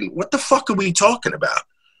speech, and what the fuck are we talking about?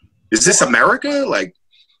 Is this America? Like,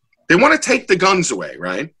 they want to take the guns away,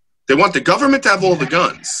 right? They want the government to have all the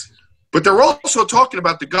guns. But they're also talking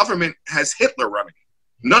about the government has Hitler running.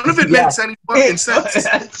 None of it makes any fucking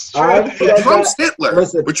sense. Trump's Hitler,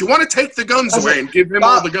 but you want to take the guns away and give him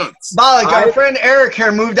all the guns. Bollock, our friend Eric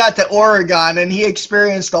here moved out to Oregon, and he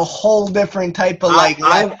experienced a whole different type of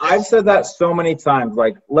I've said that so many times.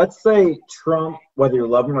 Like, let's say Trump, whether you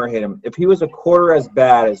love him or hate him, if he was a quarter as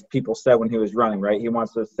bad as people said when he was running, right? He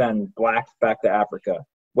wants to send blacks back to Africa,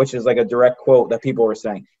 which is like a direct quote that people were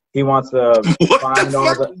saying. He wants to find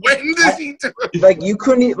all the. When did he do it? Like, you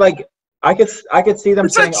couldn't like. I could see them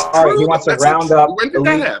saying, all right, he wants to round up. When did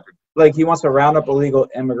that happen? Like, he wants to round up illegal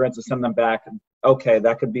immigrants and send them back. Okay,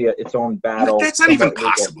 that could be its own battle. That's not even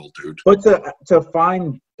possible, dude. But to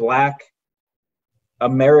find black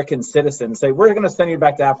American citizens, say, we're going to send you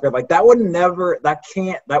back to Africa, like, that would never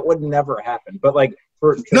happen. But like,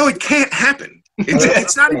 no, it can't happen.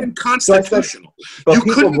 It's not even constitutional. You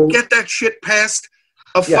couldn't get that shit passed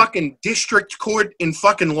a fucking district court in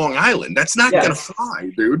fucking Long Island. That's not gonna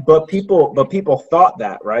fly, dude. But people thought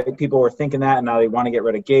that, right? People were thinking that, and now they want to get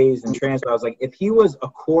rid of gays and trans. I was like, if he was a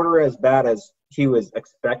quarter as bad as he was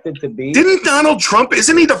expected to be. Didn't Donald Trump,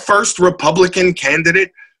 isn't he the first Republican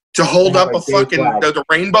candidate to hold up a fucking the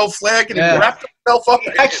rainbow flag and he wrapped himself up?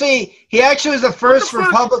 He actually was the first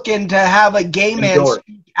Republican to have a gay man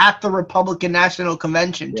speak at the Republican National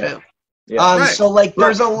Convention too. Yeah. So like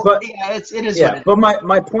there's it is. But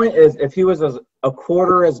my point is, if he was a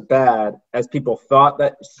quarter as bad as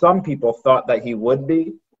some people thought that he would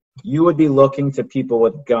be, you would be looking to people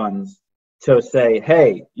with guns to say,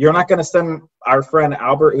 hey, you're not going to send our friend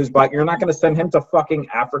Albert, who's black, you're not going to send him to fucking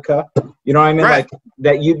Africa. You know what I mean? Right. Like,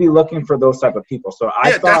 that you'd be looking for those type of people. So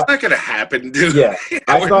I thought that's not going to happen, dude. Yeah.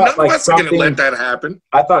 I thought none of us are going to let that happen.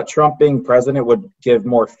 I thought Trump being president would give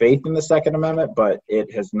more faith in the Second Amendment, but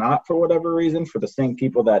it has not for whatever reason, for the same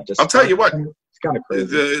people that just. I'll tell you what. It's kind of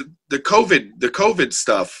crazy. The COVID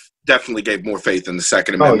stuff definitely gave more faith in the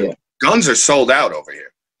Second Amendment. Guns are sold out over here.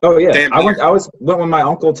 Oh yeah, I went with my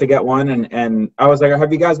uncle to get one, and I was like,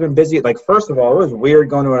 "Have you guys been busy?" Like, first of all, it was weird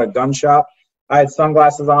going to a gun shop. I had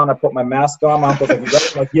sunglasses on. I put my mask on. My uncle's like, "You ready?"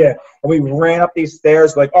 I'm like, yeah. And we ran up these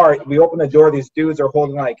stairs. Like, all right, we opened the door. These dudes are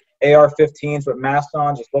holding like AR-15s with masks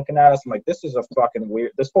on, just looking at us. I'm like, this is a fucking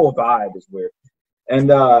weird. This whole vibe is weird.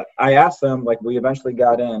 And I asked them, like, we eventually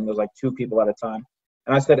got in. There's like 2 people at a time,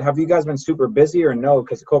 and I said, "Have you guys been super busy or no?"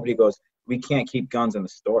 Because the company goes, "We can't keep guns in the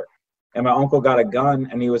store." And my uncle got a gun,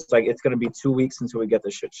 and he was like, "It's going to be 2 weeks until we get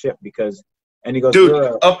this shit shipped." And he goes,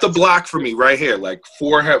 "Dude, up the block from me right here, like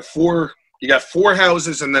four, you got 4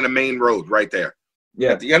 houses and then a main road right there.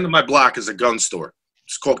 Yeah. At the end of my block is a gun store.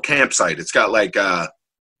 It's called Campsite. It's got like, it's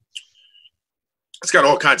got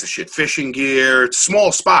all kinds of shit, fishing gear. It's a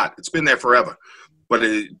small spot. It's been there forever. But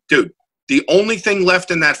dude, the only thing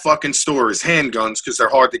left in that fucking store is handguns because they're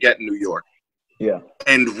hard to get in New York. Yeah.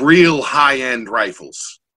 And real high-end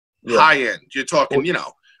rifles. Yeah. High end. You're talking, a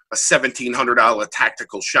 $1,700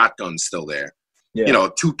 tactical shotgun still there. Yeah.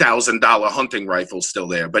 A $2,000 hunting rifle still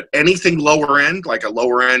there. But anything lower end, like a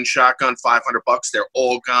lower end shotgun, $500, they're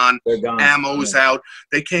all gone. They're gone. Ammo's out.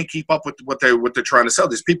 They can't keep up with what they're trying to sell.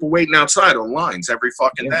 There's people waiting outside on lines every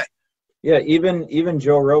fucking day. Yeah, even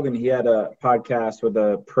Joe Rogan, he had a podcast with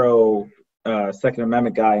a pro Second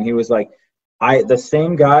Amendment guy, and he was like, the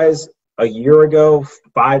same guys a year ago,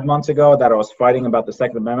 5 months ago, that I was fighting about the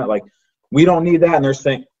Second Amendment, like, we don't need that. And they're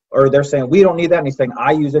saying, or they're saying, we don't need that. And he's saying,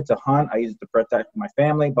 I use it to hunt. I use it to protect my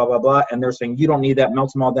family, blah, blah, blah. And they're saying, you don't need that.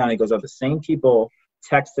 Melts them all down. He goes, are the same people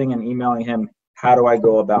texting and emailing him, how do I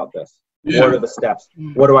go about this? Yeah. What are the steps?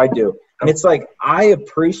 What do I do? And it's like, I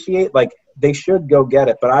appreciate, like, they should go get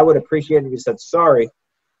it, but I would appreciate it if you said, sorry,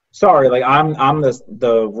 like, I'm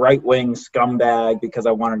the right-wing scumbag because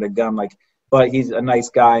I wanted a gun, like, but he's a nice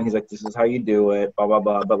guy, and he's like, this is how you do it, blah, blah,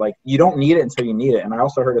 blah. But, like, you don't need it until you need it. And I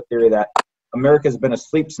also heard a theory that America's been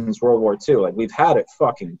asleep since World War II. Like, we've had it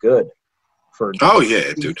fucking good for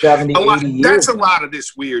 70, 80 years. That's a lot of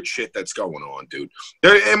this weird shit that's going on, dude.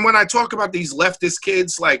 And when I talk about these leftist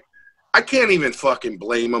kids, like, I can't even fucking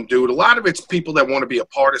blame them, dude. A lot of it's people that want to be a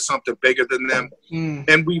part of something bigger than them.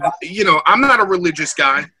 And we, you know, I'm not a religious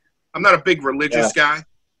guy. I'm not a big religious guy.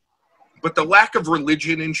 But the lack of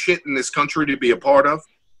religion and shit in this country to be a part of,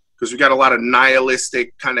 because we got a lot of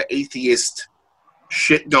nihilistic, kind of atheist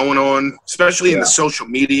shit going on, especially in the social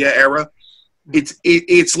media era.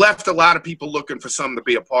 It's left a lot of people looking for something to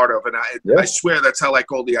be a part of, and I swear that's how,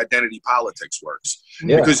 like, all the identity politics works.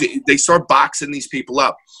 Because they start boxing these people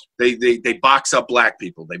up. They box up black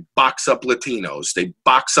people. They box up Latinos. They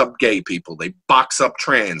box up gay people. They box up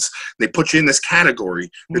trans. They put you in this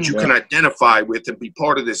category that you can identify with and be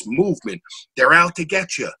part of this movement. They're out to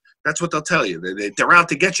get you. That's what they'll tell you. They're out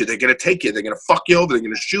to get you. They're going to take you. They're going to fuck you over. They're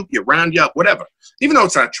going to shoot you, round you up, whatever. Even though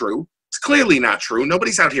it's not true. It's clearly not true.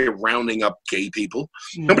 Nobody's out here rounding up gay people.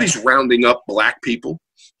 Nobody's rounding up black people.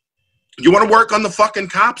 You want to work on the fucking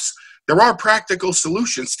cops? There are practical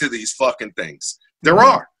solutions to these fucking things. There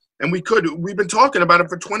are. And we've been talking about it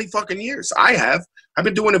for 20 fucking years. I've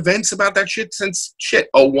been doing events about that shit since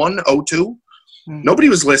 01, 02. Nobody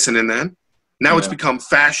was listening then. Now it's become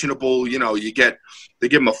fashionable. You know, they give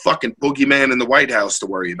them a fucking boogeyman in the White House to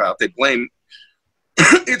worry about. They blame.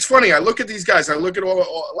 It's funny. I look at these guys. I look at a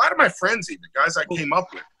lot of my friends, even guys I came up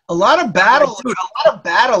with. A lot of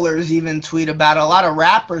battlers even tweet about it. A lot of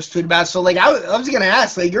rappers tweet about it. So, like, I was gonna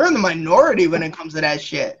ask, like, you're in the minority when it comes to that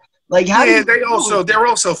shit. Like, how? Yeah, they're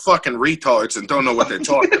also fucking retards and don't know what they're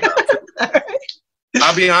talking about.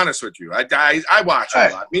 I'll be honest with you. I watch a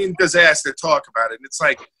lot. Me and Disaster talk about it, and it's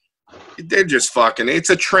like they're just fucking. It's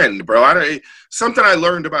a trend, bro. Something I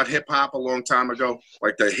learned about hip hop a long time ago,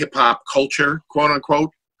 like the hip hop culture, quote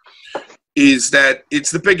unquote, is that it's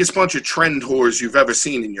the biggest bunch of trend whores you've ever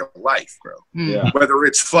seen in your life, bro. Yeah. Whether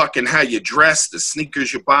it's fucking how you dress, the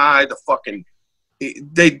sneakers you buy, the fucking.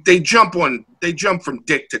 They jump from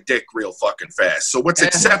dick to dick real fucking fast. So what's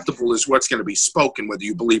acceptable is what's going to be spoken, whether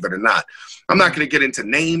you believe it or not. I'm not going to get into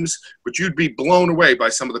names, but you'd be blown away by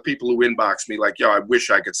some of the people who inbox me like, yo, I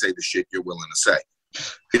wish I could say the shit you're willing to say.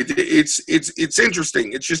 It's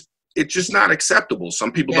interesting. It's just not acceptable.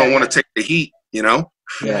 Some people don't want to take the heat, you know?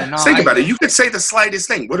 Yeah, no, think about it. You could say the slightest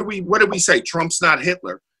thing. What do we say? Trump's not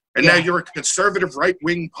Hitler. And now you're a conservative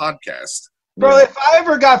right-wing podcast. Bro, if I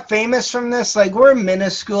ever got famous from this, like, we're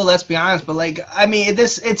minuscule, let's be honest, but, like, I mean,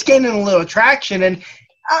 it's gaining a little traction, and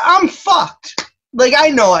I'm fucked. Like, I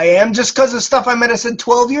know I am, just because of stuff I might have said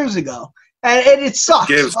 12 years ago. And it sucks.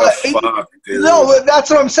 Gives a fuck, dude. No, but that's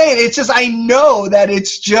what I'm saying. It's just, I know that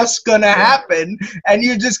it's just gonna happen, and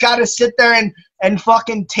you just gotta sit there and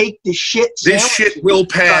fucking take the shit. This shit will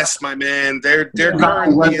pass, my man. They're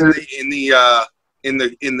currently in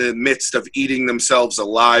the midst of eating themselves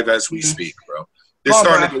alive as we speak, bro. They're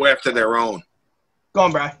starting to go after their own. Go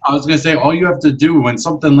on, Brian. I was going to say, all you have to do when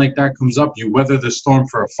something like that comes up, you weather the storm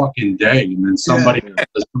for a fucking day, and then somebody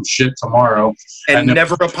does some shit tomorrow. And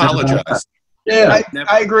never apologize. Yeah.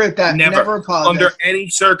 I agree with that. Never apologize. Under any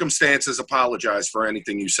circumstances, apologize for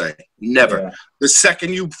anything you say. Never. Yeah. The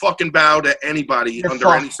second you fucking bow to anybody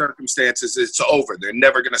any circumstances, it's over. They're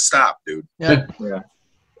never going to stop, dude. Yeah.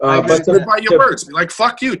 But by your words, be like,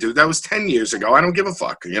 fuck you, dude. That was 10 years ago. I don't give a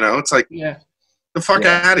fuck. You know, it's like, the fuck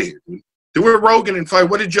out of here, dude. Do it Rogan and fight.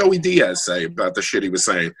 What did Joey Diaz say about the shit he was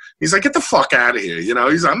saying? He's like, get the fuck out of here. You know,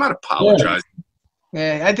 I'm not apologizing.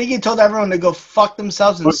 Yeah, I think he told everyone to go fuck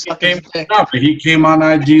themselves and suck his dick. He came on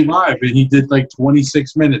IG Live and he did like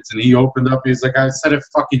 26 minutes and he opened up. He's like, I said it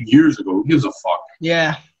fucking years ago. Who gives a fuck?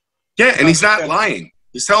 Yeah. Yeah, and he's not lying.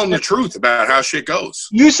 He's telling the truth about how shit goes.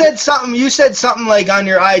 You said something like on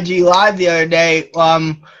your IG Live the other day,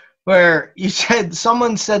 where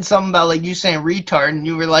someone said something about like you saying retard, and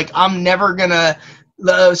you were like, I'm never gonna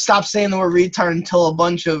stop saying the word retard until a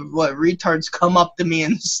bunch of retards come up to me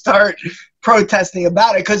and start protesting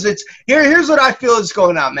about it. Because here's what I feel is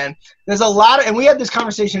going on, man. There's a lot of, and we had this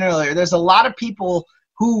conversation earlier, there's a lot of people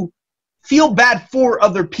who feel bad for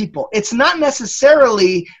other people. It's not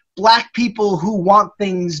necessarily black people who want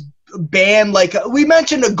things banned. Like we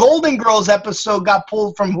mentioned, a Golden Girls episode got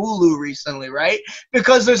pulled from Hulu recently, right?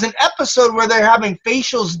 Because there's an episode where they're having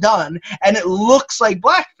facials done and it looks like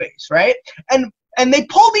blackface, right? And they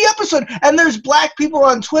pulled the episode, and there's black people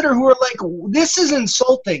on Twitter who are like, this is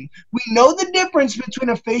insulting. We know the difference between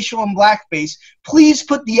a facial and blackface. Please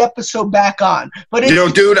put the episode back on. But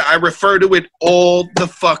dude, I refer to it all the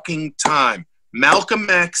fucking time. Malcolm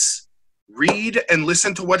X, read and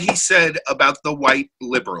listen to what he said about the white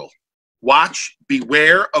liberal. Watch,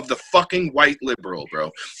 beware of the fucking white liberal,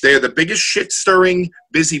 bro. They are the biggest shit-stirring,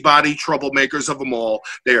 busybody troublemakers of them all.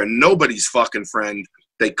 They are nobody's fucking friend.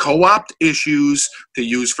 They co-opt issues to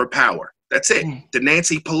use for power. That's it. The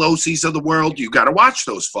Nancy Pelosi's of the world, you got to watch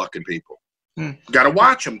those fucking people. You got to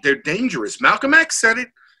watch them. They're dangerous. Malcolm X said it.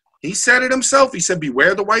 He said it himself. He said,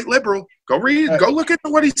 beware the white liberal. Go read, go look at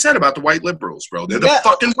what he said about the white liberals, bro. They're the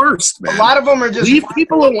fucking worst, man. A lot of them are just... Leave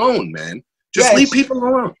people alone, man. Just leave people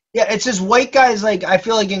alone. Yeah, it's just white guys, like, I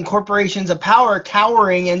feel like in corporations of power,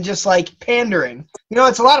 cowering and just, like, pandering. You know,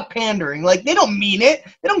 it's a lot of pandering. Like, they don't mean it.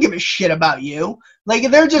 They don't give a shit about you.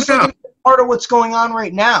 Like, they're just part of what's going on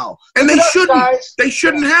right now. And they shouldn't. Guys. They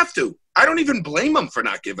shouldn't have to. I don't even blame them for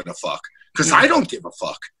not giving a fuck. Because I don't give a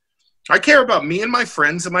fuck. I care about me and my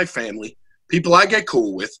friends and my family, people I get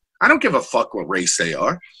cool with. I don't give a fuck what race they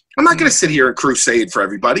are. I'm not going to sit here and crusade for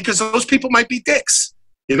everybody because those people might be dicks.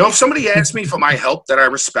 You know, if somebody asks me for my help that I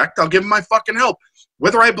respect, I'll give them my fucking help.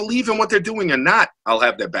 Whether I believe in what they're doing or not, I'll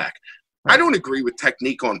have their back. I don't agree with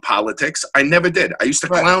technique on politics. I never did. I used to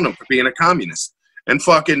clown him for being a communist. And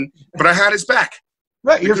fucking, but I had his back.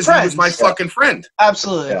 Right, your friend. He was my fucking friend.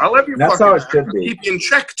 Absolutely. I love your That's fucking how it should be. Keep you in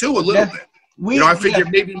check, too, a little bit. I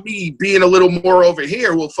figured maybe me being a little more over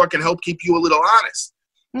here will fucking help keep you a little honest.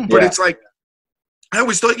 But it's like, I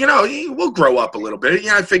always thought, you know, we'll grow up a little bit.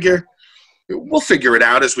 I figure we'll figure it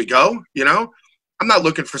out as we go, you know? I'm not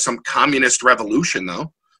looking for some communist revolution,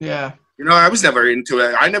 though. Yeah. You know, I was never into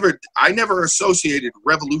it. I never associated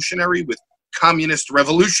revolutionary with communist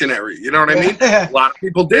revolutionary. You know what I mean? A lot of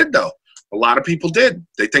people did, though. A lot of people did.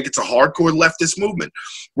 They think it's a hardcore leftist movement.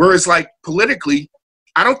 Whereas, like, politically,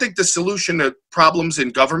 I don't think the solution to problems in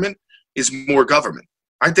government is more government.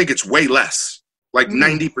 I think it's way less, like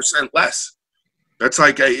 90% less. That's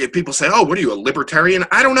like if people say, oh, what are you, a libertarian?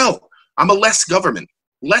 I don't know. I'm a less government,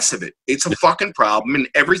 less of it. It's a fucking problem, and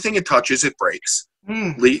everything it touches, it breaks.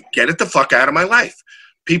 Get it the fuck out of my life.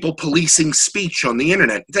 People policing speech on the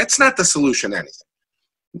internet, that's not the solution to anything.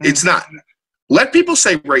 It's not. Let people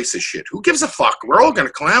say racist shit. Who gives a fuck? We're all going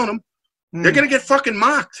to clown them. They're going to get fucking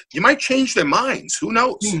mocked. You might change their minds. Who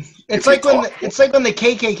knows? It's like when the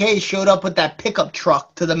KKK showed up with that pickup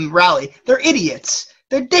truck to the rally. They're idiots.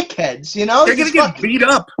 They're dickheads, you know? They're going to get beat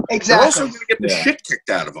up. Exactly. They're also going to get the shit kicked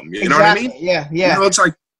out of them. You know what I mean? Yeah. You know, it's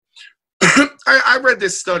like, I read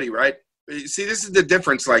this study, right? See, this is the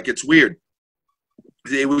difference. Like, it's weird.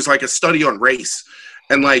 It was like a study on race.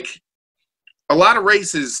 And, like, a lot of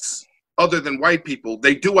races, other than white people,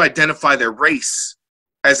 they do identify their race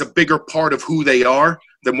as a bigger part of who they are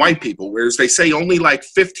than white people. Whereas they say only like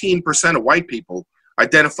 15% of white people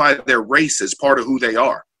identify their race as part of who they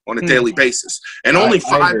are on a daily basis. And only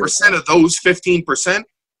 5% of those 15%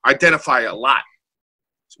 identify a lot.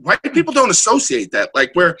 White people don't associate that.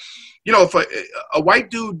 Like where, you know, if a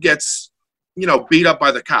white dude gets, you know, beat up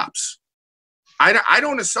by the cops, I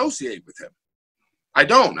don't associate with him. I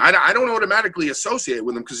don't automatically associate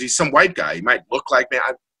with him because he's some white guy. He might look like me.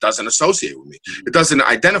 Doesn't associate with me. It doesn't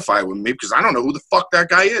identify with me because I don't know who the fuck that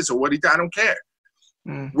guy is or what I don't care.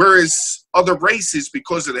 Whereas other races,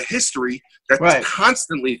 because of the history that's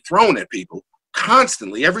constantly thrown at people,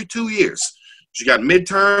 constantly, every 2 years. You got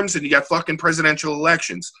midterms and you got fucking presidential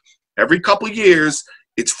elections. Every couple of years,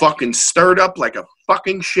 it's fucking stirred up like a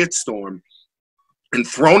fucking shitstorm and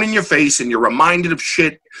thrown in your face, and you're reminded of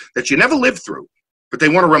shit that you never lived through. But they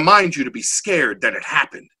want to remind you to be scared that it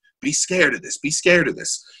happened. Be scared of this. Be scared of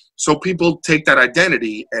this. So people take that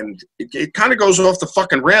identity, and it kind of goes off the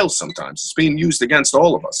fucking rails sometimes. It's being used against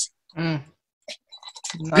all of us.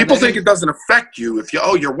 People think it doesn't affect you if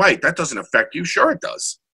you're white. That doesn't affect you. Sure it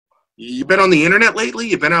does. You've been on the internet lately?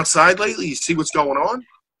 You've been outside lately? You see what's going on?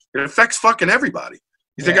 It affects fucking everybody.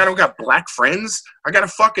 You think I don't got black friends? I got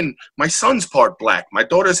my son's part black. My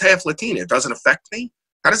daughter's half Latina. It doesn't affect me?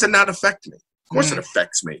 How does it not affect me? Of course it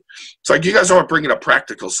affects me. It's like you guys aren't bringing up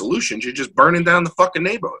practical solutions. You're just burning down the fucking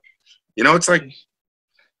neighborhood. You know, it's like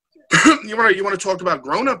you want to talk about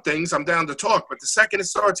grown-up things, I'm down to talk. But the second it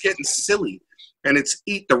starts getting silly and it's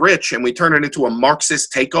eat the rich and we turn it into a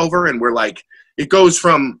Marxist takeover and we're like, it goes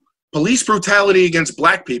from police brutality against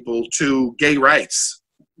black people to gay rights.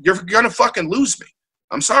 You're going to fucking lose me.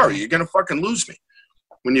 I'm sorry. You're going to fucking lose me.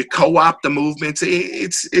 when you co-opt the movements,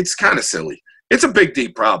 it's kind of silly. It's a big,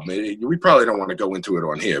 deep problem. We probably don't want to go into it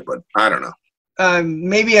on here, but I don't know.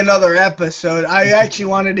 Maybe another episode. I actually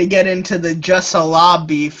wanted to get into the Just Allah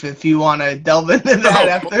beef if you want to delve into that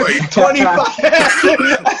after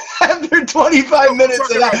 25 minutes of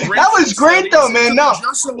that. That was great though, man. No.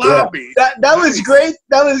 Just Allah beef. That was great.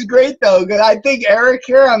 That was great though. I think Eric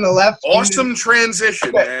here on the left. Awesome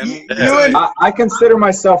transition, man. I consider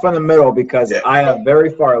myself in the middle because I have very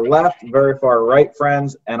far left, very far right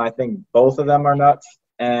friends, and I think both of them are nuts.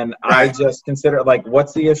 And I just consider, like,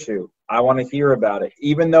 what's the issue? I want to hear about it,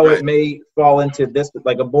 even though it may fall into this,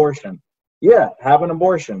 like abortion. Yeah, have an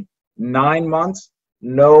abortion. 9 months,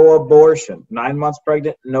 no abortion. 9 months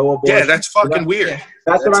pregnant, no abortion. Yeah, that's fucking weird.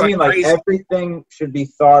 That's what I mean. Like, everything should be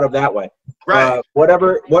thought of that way. Right. What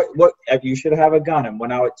you should have a gun. And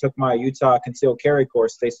when I took my Utah concealed carry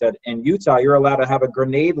course, they said in Utah you're allowed to have a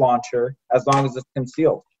grenade launcher as long as it's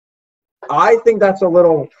concealed. I think that's a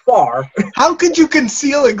little far. How could you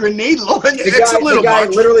conceal a grenade launcher? The guy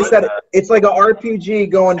literally said it's like an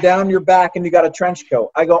RPG going down your back and you got a trench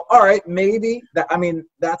coat. I go, all right, maybe that. I mean,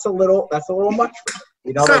 that's a little much for me.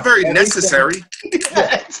 You know, it's not very necessary.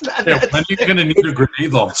 It's not when are you gonna need a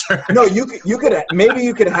grenade launcher? No, you could maybe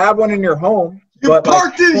you could have one in your home. You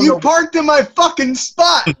parked in my fucking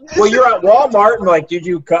spot. Well, you're at Walmart and like, did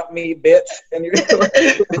you cut me, bitch? And you're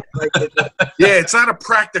yeah, it's not a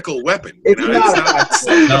practical weapon. It's not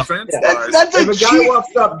a practical. That's if a guy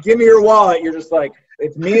walks up, give me your wallet. You're just like,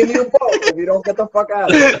 it's me and you both. If you don't get the fuck out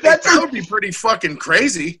of it, that would be pretty fucking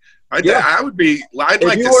crazy. I'd like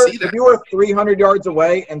to see that. If you were 300 yards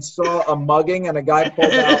away and saw a mugging and a guy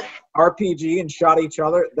pulled out RPG and shot each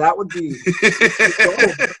other, that would be.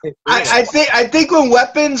 I think when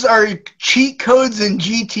weapons are cheat codes in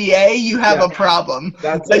GTA, you have a problem.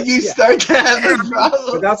 Start to have a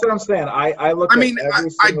problem. But that's what I'm saying. I look.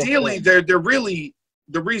 Ideally, they're really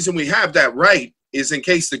the reason we have that right is in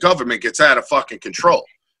case the government gets out of fucking control.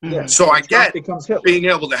 Yeah. So I get being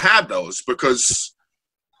able to have those because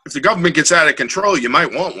if the government gets out of control, you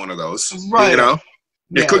might want one of those. Right. You know?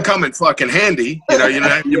 It could come in fucking handy. You know,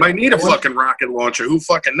 you might need a fucking rocket launcher. Who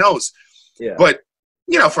fucking knows? Yeah. But,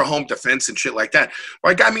 you know, for home defense and shit like that.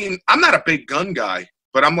 Like, I mean, I'm not a big gun guy,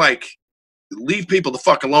 but I'm like, leave people the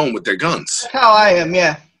fuck alone with their guns. How I am,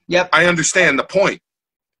 yeah. Yep. I understand the point.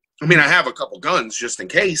 I mean, I have a couple guns just in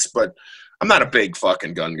case, but I'm not a big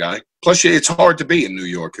fucking gun guy. Plus, it's hard to be in New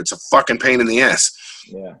York. It's a fucking pain in the ass.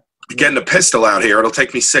 Yeah. Getting a pistol out here, it'll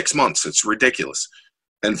take me 6 months. It's ridiculous.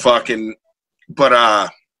 And fucking,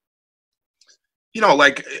 but, you know,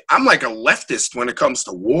 like, I'm like a leftist when it comes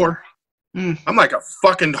to war. I'm like a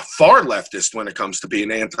fucking far leftist when it comes to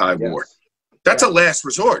being anti-war. Yes. That's a last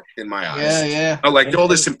resort in my eyes. Yeah, yeah. You know, like all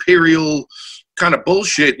this imperial kind of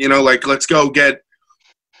bullshit, you know, like let's go get,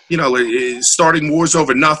 you know, starting wars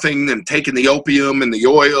over nothing and taking the opium and the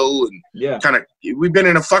oil and kind of, we've been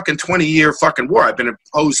in a fucking 20-year fucking war. I've been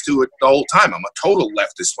opposed to it the whole time. I'm a total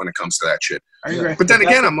leftist when it comes to that shit. But then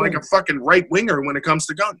again, I'm like a fucking right-winger when it comes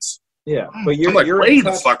to guns. Yeah, but I'm like way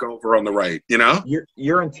the fuck over on the right, you know?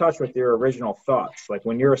 You're in touch with your original thoughts. Like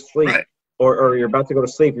when you're asleep or you're about to go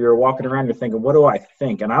to sleep, you're walking around, you're thinking, what do I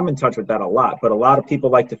think? And I'm in touch with that a lot. But a lot of people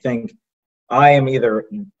like to think I am either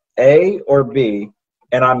A or B,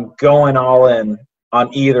 and I'm going all in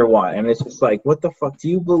on either one. And it's just like, what the fuck? Do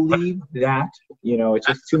you believe that? You know, it's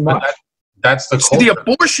just too much. That's the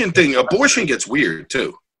abortion thing. Abortion gets weird,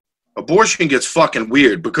 too. Abortion gets fucking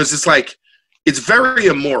weird because it's like, it's very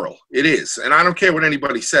immoral. It is. And I don't care what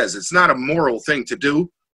anybody says. It's not a moral thing to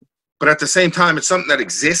do. But at the same time, it's something that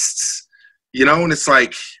exists, you know? And it's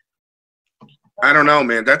like, I don't know,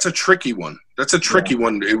 man. That's a tricky one. That's a tricky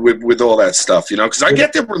one with all that stuff, you know? Because I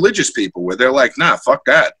get the religious people where they're like, nah, fuck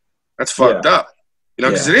that. That's fucked up. You know,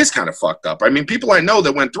 because it is kind of fucked up. I mean, people I know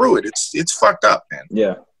that went through it, it's fucked up, man.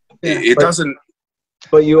 Yeah. It doesn't.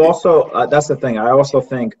 But you also, that's the thing. I also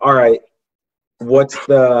think, all right,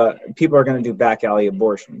 people are going to do back alley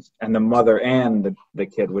abortions, and the mother and the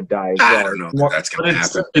kid would die as well. I don't know if that's going to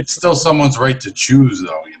happen. It's still someone's right to choose,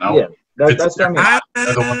 though, you know? Yeah, that's what I mean.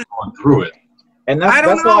 They're the ones going through it. And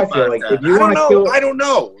that's how I feel. Like, if you want to kill, I don't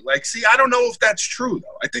know. Like, see, I don't know if that's true,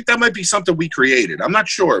 though. I think that might be something we created. I'm not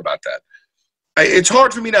sure about that. It's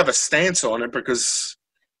hard for me to have a stance on it because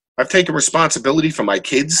I've taken responsibility for my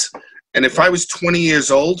kids. And if I was 20 years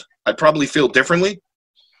old, I'd probably feel differently.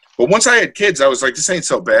 But once I had kids, I was like, this ain't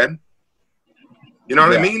so bad. You know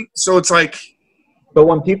what I mean? So it's like. But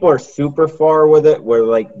when people are super far with it, where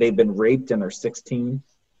like they've been raped and they're 16.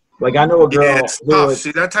 Like I know a girl. Yeah, it's tough.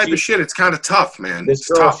 See, that type of shit, it's kind of tough, man. This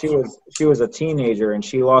girl, she was a teenager and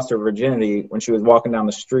she lost her virginity when she was walking down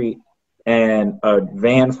the street and a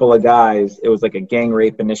van full of guys. It was like a gang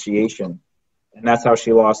rape initiation, and that's how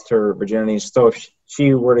she lost her virginity. So if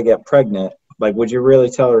she were to get pregnant, like, would you really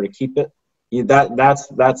tell her to keep it?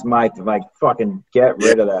 That's my, like, fucking get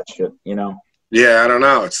rid of that shit, you know? Yeah, I don't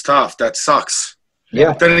know. It's tough. That sucks.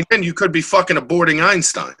 Yeah. Then again, you could be fucking aborting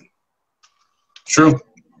Einstein. True.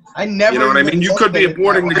 I never. You know what I mean? You could be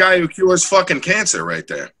aborting the guy who cures fucking cancer right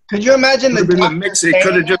there. Could you imagine the mix? It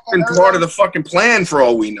could have just been part of the fucking plan for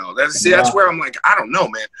all we know. That's where I'm like, I don't know,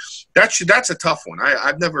 man. That's a tough one.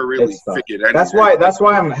 I've never really figured anything. That's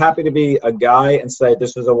why I'm happy to be a guy and say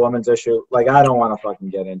this is a woman's issue. Like, I don't want to fucking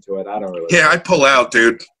get into it. I don't really. Yeah, I pull out,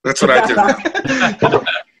 dude. That's what I do.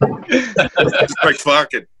 It's like,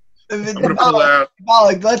 fuck it. I'm gonna pull out.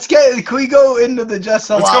 Can we go into the Just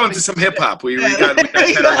Salami? Let's go into some hip hop. We got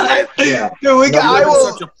yeah. Dude, I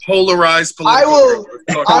will. Such a polarized. I will.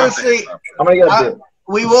 Honestly, I'm gonna get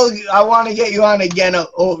we will. I want to get you on again.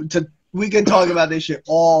 We can talk about this shit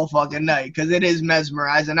all fucking night because it is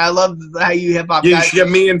mesmerizing. I love how you hip hop. Yeah, you should get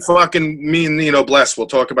me and Nino Bless. We'll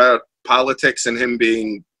talk about politics and him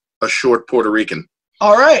being a short Puerto Rican.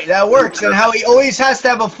 All right, that works. And how he always has to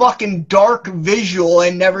have a fucking dark visual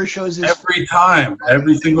and never shows his...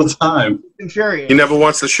 Every single time. Infuriating. He never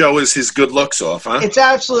wants to show his good looks off, huh? It's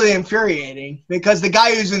absolutely infuriating because the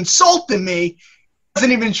guy who's insulting me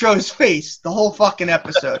doesn't even show his face the whole fucking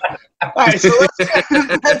episode. All right, so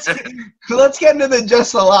let's get into the Just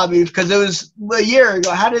Salami because it was a year ago.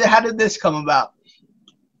 How did this come about?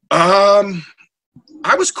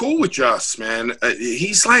 I was cool with Just, man.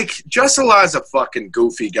 He's like, Just Allah's a fucking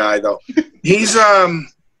goofy guy, though. He's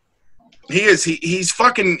he's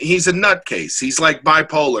a nutcase. He's like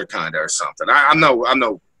bipolar kind of or something. I'm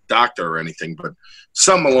no doctor or anything, but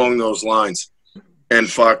something along those lines. And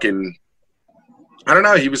fucking, I don't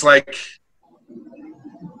know. He was like,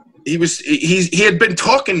 he had been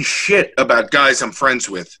talking shit about guys I'm friends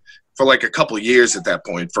with for like a couple years at that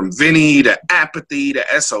point, from Vinny to Apathy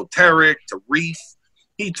to Esoteric to Reef.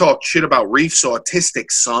 He talked shit about Reef's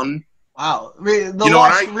autistic son. Wow. Reef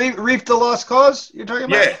the Lost Cause you're talking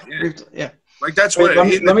about? Yeah. Like, that's what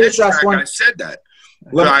let me just ask one. I said that.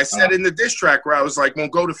 I said in the diss track where I was like,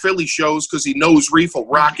 won't go to Philly shows because he knows Reef will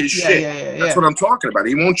rock his shit. That's what I'm talking about.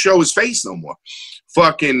 He won't show his face no more.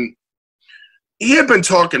 Fucking, he had been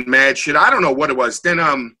talking mad shit. I don't know what it was. Then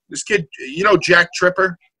this kid, you know Jack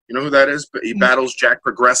Tripper? You know who that is? He battles Jack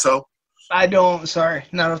Progresso. I don't. Sorry,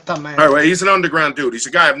 not off the top of my head. All right, well, he's an underground dude. He's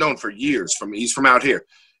a guy I've known for years. He's from out here.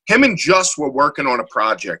 Him and Just were working on a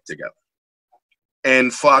project together,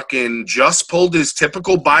 and fucking Just pulled his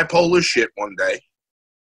typical bipolar shit one day,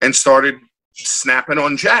 and started snapping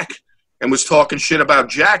on Jack, and was talking shit about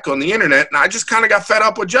Jack on the internet. And I just kind of got fed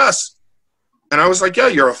up with Just, and I was like, "Yo,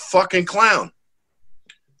 you're a fucking clown."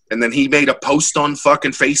 And then he made a post on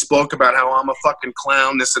fucking Facebook about how I'm a fucking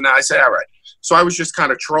clown, this and that. I said, all right. So I was just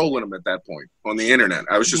kind of trolling him at that point on the internet.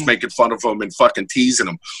 I was just making fun of him and fucking teasing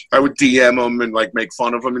him. I would DM him and like make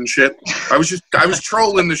fun of him and shit. I was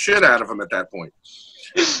trolling the shit out of him at that point.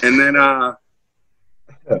 And then,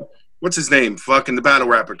 what's his name? Fucking the battle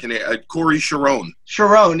rapper. Corey Sharon.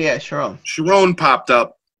 Sharon, yeah, Sharon. Sharon popped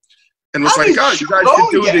up and was like, oh, you guys should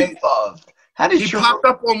do it. He popped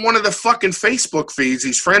up on one of the fucking Facebook feeds.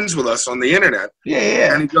 He's friends with us on the internet.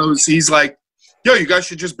 Yeah. And he's like, yo, you guys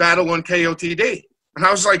should just battle on KOTD. And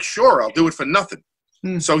I was like, sure, I'll do it for nothing.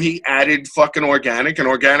 So he added fucking Organic, and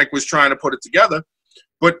Organic was trying to put it together.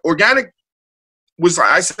 But Organic was like,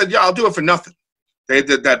 I said, yeah, I'll do it for nothing. They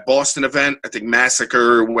did that Boston event, I think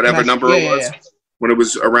Massacre or whatever number it was, when it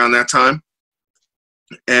was around that time.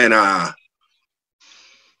 And I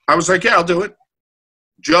was like, yeah, I'll do it.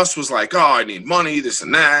 Just was like, oh, I need money, this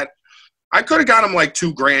and that. I could have got him like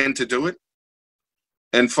 $2,000 to do it.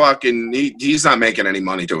 And fucking, he's not making any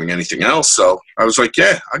money doing anything else. So I was like,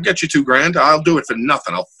 yeah, I'll get you $2,000. I'll do it for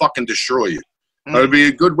nothing. I'll fucking destroy you. That would be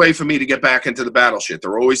a good way for me to get back into the battle shit.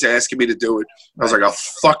 They're always asking me to do it. I was like, I'll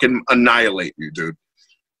fucking annihilate you, dude.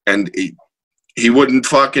 And he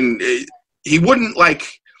wouldn't like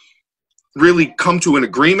really come to an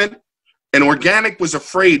agreement. And Organic was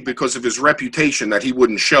afraid because of his reputation that he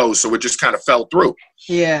wouldn't show, so it just kind of fell through.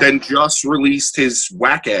 Yeah. Then Just released his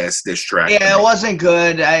whack-ass diss track. Yeah, it wasn't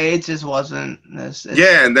good. It just wasn't.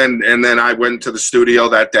 Yeah, and then I went to the studio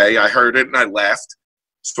that day. I heard it, and I left.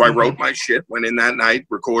 So I wrote my shit, went in that night,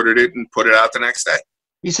 recorded it, and put it out the next day.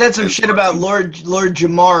 You said some shit about Lord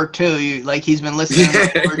Jamar, too. He's been listening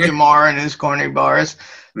to Lord Jamar and his corny bars.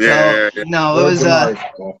 Yeah. No, it was...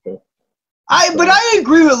 But I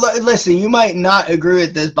agree with. Listen, you might not agree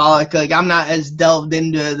with this, Bollock. Like, I'm not as delved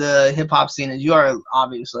into the hip hop scene as you are,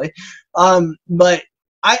 obviously. But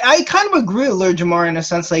I kind of agree with Lord Jamar in a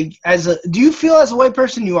sense. Like, do you feel as a white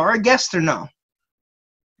person you are a guest or no?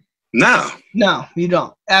 No. No, you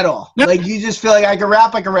don't at all. No. Like, you just feel like I can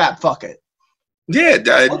rap. Fuck it. Yeah,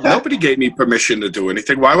 nobody gave me permission to do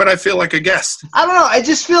anything. Why would I feel like a guest? I don't know. I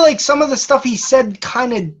just feel like some of the stuff he said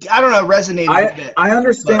kind of, I don't know, resonated a bit. I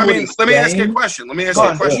understand. I mean, let me ask you a question.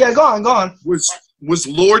 Yeah, go on. Was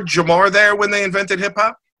Lord Jamar there when they invented hip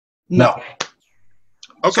hop? No.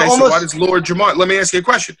 Okay, so why does Lord Jamar? Let me ask you a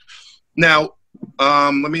question. Now,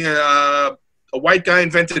 a white guy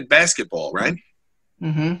invented basketball, right?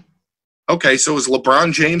 Mm-hmm. Okay, so is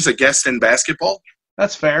LeBron James a guest in basketball?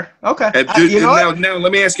 That's fair. Okay. Now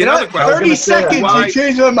let me ask you another question. 30 seconds, you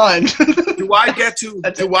changed my mind. do I get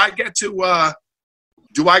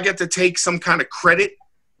to take some kind of credit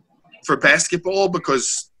for basketball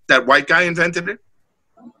because that white guy invented it?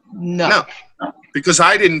 No. Because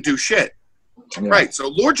I didn't do shit. Yeah. Right. So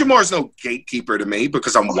Lord Jamar's no gatekeeper to me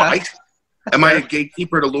because I'm white. Am I a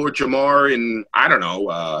gatekeeper to Lord Jamar in, I don't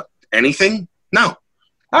know, anything? No.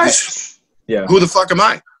 All right. Yeah. Who the fuck am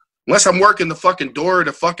I? Unless I'm working the fucking door at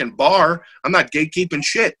a fucking bar, I'm not gatekeeping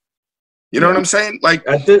shit. You know what I'm saying? Like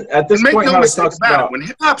at this point, no mistake about it. When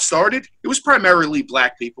hip hop started, it was primarily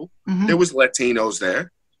black people. Mm-hmm. There was Latinos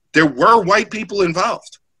there. There were white people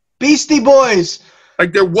involved. Beastie Boys.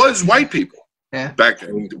 Like there was white people. Yeah. Back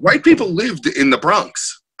then, white people lived in the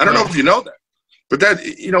Bronx. I don't know if you know that, but that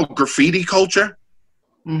graffiti culture.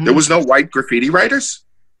 Mm-hmm. There was no white graffiti writers.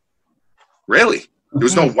 Really, there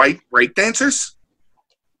was no white breakdancers.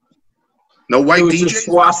 No white DJs.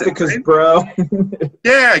 Swastikas, bro.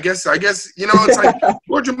 Yeah, I guess it's like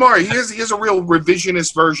Lord Jamar. He is a real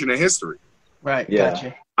revisionist version of history. Right. Yeah.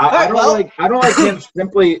 Gotcha. I don't like him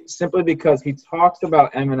simply because he talks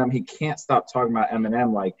about Eminem. He can't stop talking about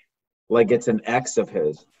Eminem like it's an ex of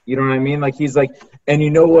his. You know what I mean? Like he's like, and you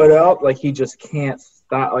know what else? Like he just can't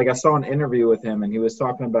stop. Like I saw an interview with him, and he was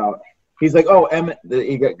talking about. He's like, oh,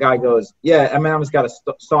 the guy goes, yeah, Eminem's got a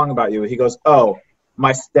song about you. He goes, oh,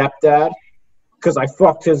 my stepdad. Because I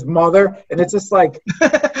fucked his mother, and it's just like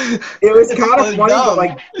it was kind of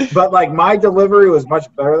funny, but my delivery was much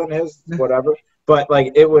better than his, whatever. But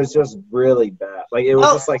like it was just really bad. Like it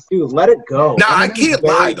was just like, dude, let it go. No, I can't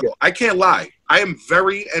lie though. I can't lie. I am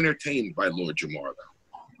very entertained by Lord Jamar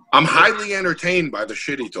though. I'm highly entertained by the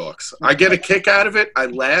shit he talks. I get a kick out of it. I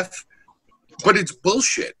laugh, but it's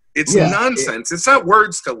bullshit. It's nonsense. It's not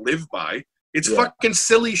words to live by. It's fucking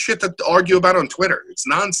silly shit to argue about on Twitter. It's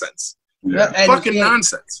nonsense. Yeah. Fucking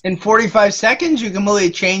nonsense. In 45 seconds, you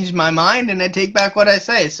completely change my mind, and I take back what I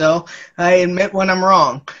say. So I admit when I'm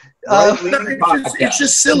wrong. It's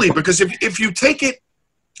just silly because if you take it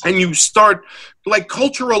and you start like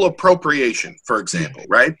cultural appropriation, for example,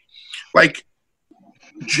 right? Like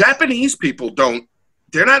Japanese people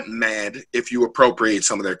they're not mad if you appropriate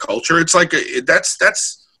some of their culture. It's like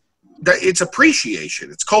it's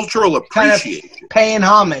appreciation. It's cultural appreciation. Kind of paying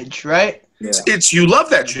homage, right? Yeah. It's you love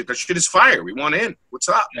that shit. That shit is fire. We want in. What's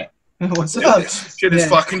up? Yeah. What's up? This shit is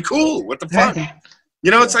fucking cool. What the fuck?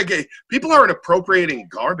 It's like people aren't appropriating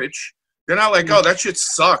garbage. They're not like, oh, that shit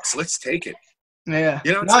sucks. Let's take it. Yeah.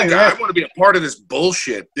 It's like I want to be a part of this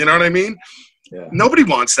bullshit. You know what I mean? Yeah. Nobody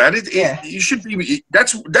wants that. You should be.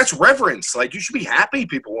 That's reverence. Like you should be happy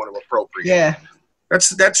people want to appropriate. Yeah.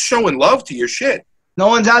 That's showing love to your shit. No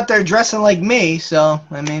one's out there dressing like me, so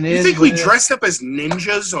I mean. You think we dressed up as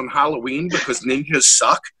ninjas on Halloween because ninjas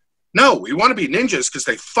suck? No, we want to be ninjas because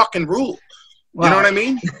they fucking rule. Well, you know what I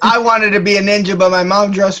mean? I wanted to be a ninja, but my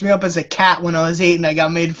mom dressed me up as a cat when I was 8, and I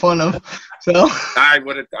got made fun of. So I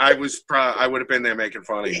would have been there making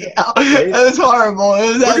fun of you. Yeah, it was horrible.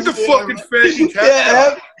 It was Look at the fucking faggy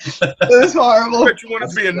cat. Yeah, it was horrible. But you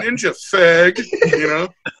wanted to be a ninja, fag. You know.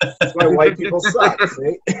 That's why white people suck.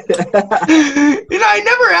 See? I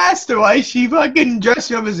never asked her why she fucking dressed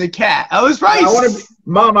me up as a cat. I was right.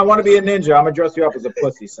 Mom, I want to be a ninja. I'm gonna dress you up as a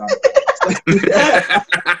pussy, son.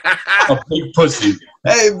 A big pussy.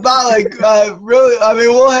 Hey, Balak, really, I mean,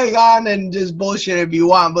 we'll hang on and just bullshit if you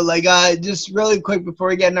want, but, just really quick before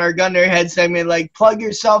we get in our gun to your head segment, plug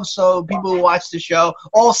yourself so people who watch the show,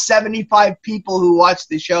 all 75 people who watch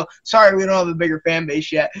the show, sorry we don't have a bigger fan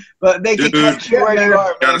base yet, but they can catch you where you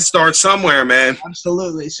are. Gotta start somewhere, man.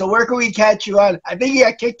 Absolutely. So where can we catch you on? I think you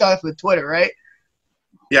got kicked off with Twitter, right?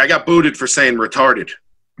 Yeah, I got booted for saying retarded.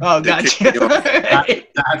 Oh, gotcha.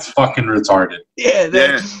 That's fucking retarded.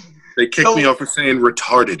 Yeah. They kicked me off for saying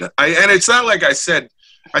retarded. And it's not like I said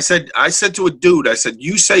to a dude, I said,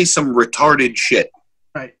 you say some retarded shit.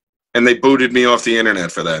 Right. And they booted me off the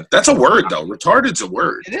internet for that. That's a word, though. Retarded's a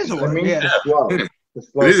word. It is a word, yeah.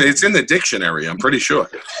 It's in the dictionary, I'm pretty sure.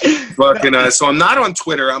 Fucking, so I'm not on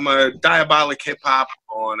Twitter. I'm a Diabolic Hip Hop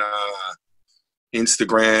on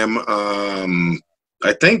Instagram.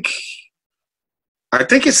 I think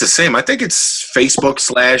it's the same. I think it's Facebook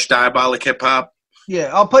 / Diabolic Hip Hop.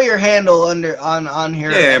 Yeah, I'll put your handle on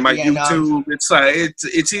here. Yeah, my YouTube. It's like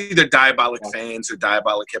it's either Diabolic Fans or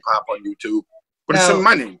Diabolic Hip Hop on YouTube. But if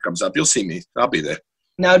my name comes up, you'll see me. I'll be there.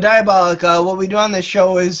 Now, Diabolic, what we do on this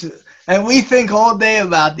show is, and we think all day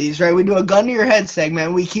about these, right? We do a gun to your head segment,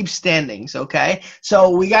 and we keep standings, okay? So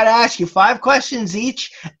we got to ask you 5 questions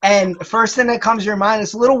each, and first thing that comes to your mind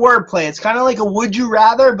is a little wordplay. It's kind of like a would you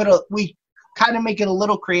rather, but we kind of make it a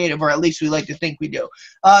little creative, or at least we like to think we do.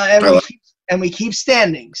 And we keep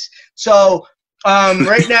standings. So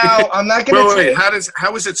right now, I'm not going to wait.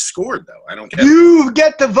 How is it scored though? I don't get You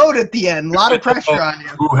get the vote at the end. A lot of pressure on you.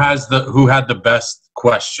 Who had the best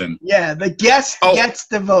question? Yeah, the guest gets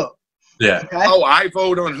the vote. Yeah. Okay? Oh, I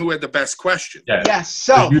vote on who had the best question. Yeah. Yes.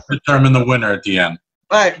 So you determine the winner at the end.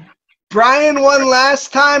 All right. Brian won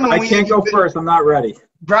last time. I can't go first. I'm not ready.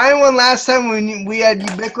 Brian won last time when we had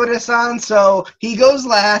Ubiquitous on, so he goes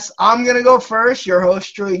last. I'm going to go first. Your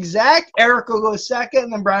host, Drew Exact. Eric will go second,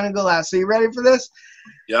 and then Brian will go last. So you ready for this?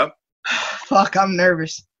 Yep. Fuck, I'm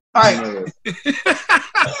nervous. All right.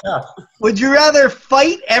 Would you rather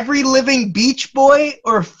fight every living beach boy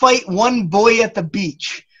or fight one boy at the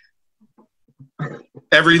beach?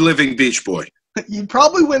 Every living beach boy. You'd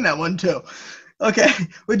probably win that one, too. Okay.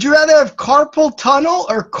 Would you rather have carpal tunnel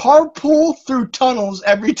or carpool through tunnels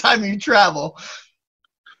every time you travel?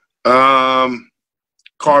 Carpool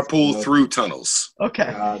through tunnels.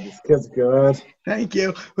 Okay. This kid's good. Thank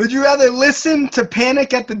you. Would you rather listen to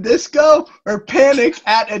Panic at the Disco or Panic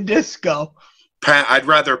at a Disco? I'd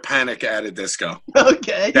rather Panic at a Disco.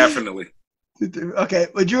 Okay. Definitely. Okay.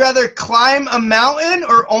 Would you rather climb a mountain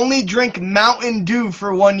or only drink Mountain Dew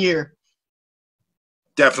for 1 year?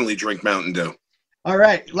 Definitely drink Mountain Dew. All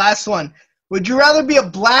right, last one. Would you rather be a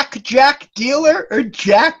blackjack dealer or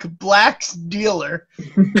Jack Black's dealer?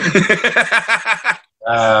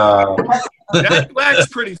 Jack Black's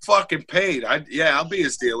pretty fucking paid. I'll be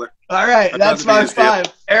his dealer. All right, that's my 5.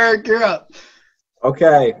 Eric, you're up.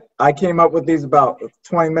 Okay, I came up with these about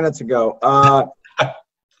 20 minutes ago.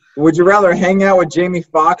 Would you rather hang out with Jamie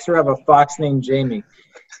Foxx or have a fox named Jamie?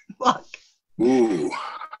 Fuck. Ooh.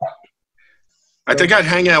 I think I'd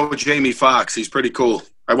hang out with Jamie Foxx. He's pretty cool.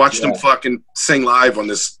 I watched him fucking sing live on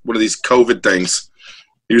one of these COVID things.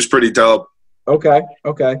 He was pretty dope. Okay.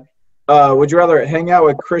 Would you rather hang out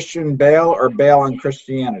with Christian Bale or Bale on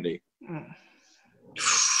Christianity? I'm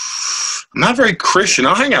not very Christian.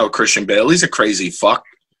 I'll hang out with Christian Bale. He's a crazy fuck.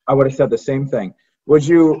 I would have said the same thing. Would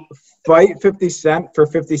you fight 50 Cent for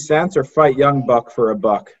 50 cents or fight Young Buck for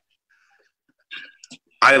 $1?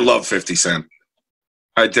 I love 50 Cent.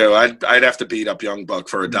 I do. I'd have to beat up Young Buck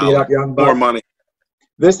for $1. Beat up Young Buck. More money.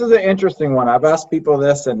 This is an interesting one. I've asked people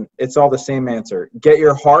this, and it's all the same answer. Get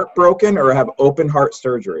your heart broken or have open heart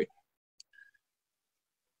surgery?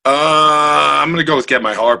 I'm going to go with get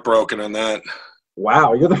my heart broken on that.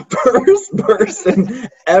 Wow, you're the first person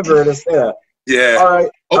ever to say that. Yeah. All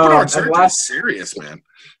right. Open heart surgery is serious, man.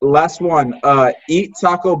 Last one. Eat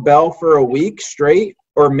Taco Bell for a week straight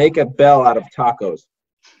or make a bell out of tacos?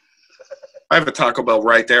 I have a Taco Bell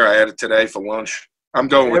right there. I had it today for lunch. I'm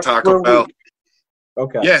going with Taco Bell.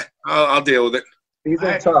 Okay. Yeah, I'll deal with it. These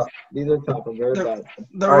are tough. I'm very bad.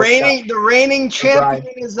 The reigning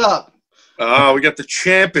champion is up. Oh, we got the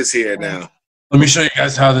champ is here now. Let me show you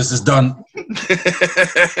guys how this is done.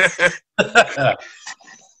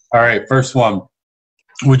 All right, first one.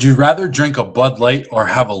 Would you rather drink a Bud Light or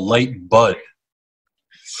have a light Bud?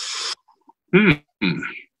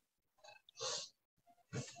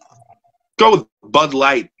 Go with Bud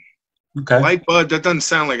Light. Okay. Light Bud, that doesn't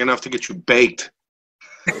sound like enough to get you baked.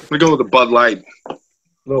 We go with the Bud Light.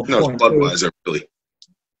 No, it's Budweiser, really.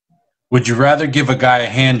 Would you rather give a guy a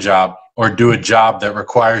hand job or do a job that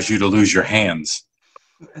requires you to lose your hands?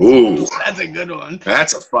 Ooh, that's a good one.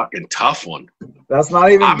 That's a fucking tough one. That's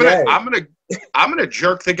not even gay. I'm gonna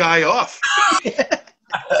jerk the guy off.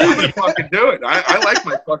 I'm gonna fucking do it. I like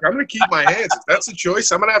my fuck. I'm gonna keep my hands. If that's a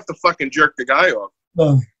choice, I'm gonna have to fucking jerk the guy off.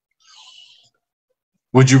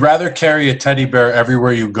 Would you rather carry a teddy bear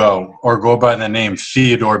everywhere you go or go by the name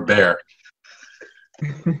Theodore Bear?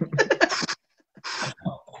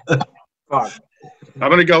 I'm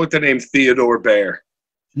gonna go with the name Theodore Bear.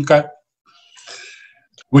 Okay.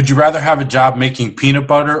 Would you rather have a job making peanut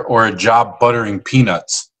butter or a job buttering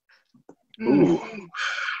peanuts? Ooh.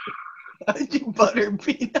 How did you butter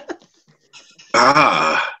peanuts?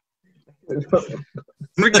 I'm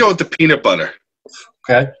gonna go with the peanut butter.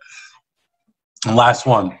 Okay. Last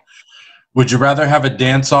one. Would you rather have a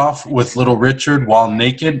dance-off with Little Richard while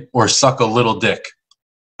naked or suck a little dick?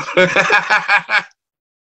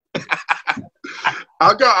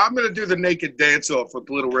 I'm going to do the naked dance-off with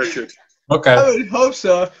Little Richard. Okay. I would hope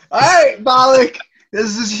so. All right, Bollock.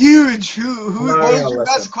 This is huge. Who's your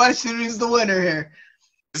best question? Who's the winner here?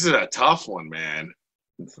 This is a tough one, man.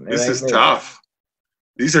 This is tough.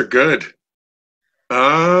 These are good.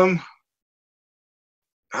 I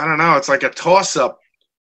don't know. It's like a toss-up.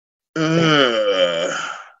 I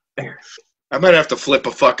might have to flip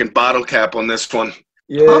a fucking bottle cap on this one.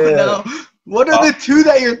 Yeah. Oh, no. What are the two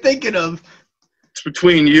that you're thinking of? It's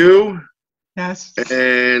between you Yes.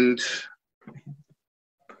 and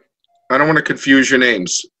I don't want to confuse your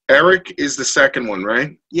names. Eric is the second one,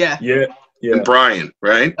 right? Yeah. Yeah. And Brian,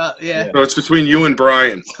 right? Yeah. So it's between you and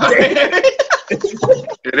Brian.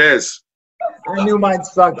 It is. I knew mine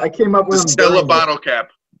sucked. I came up with Still a bottle cap.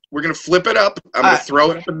 We're going to flip it up. I'm going to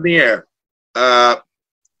throw it up in the air.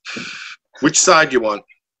 Which side you want?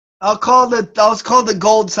 I'll call the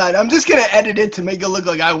gold side. I'm just gonna edit it to make it look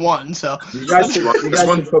like I won. So you guys should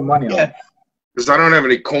put money on it. Because I don't have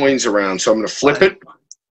any coins around, so I'm gonna flip it.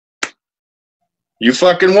 You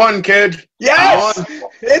fucking won, kid. Yes,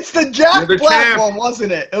 it's the Jack Black one,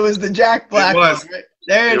 wasn't it? It was the Jack Black one. Right?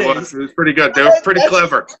 There it is. It was pretty good. They were pretty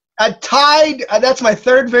clever. I tied. That's my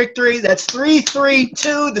third victory. That's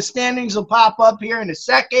 3-3-2. The standings will pop up here in a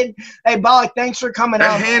second. Hey, Bollock, thanks for coming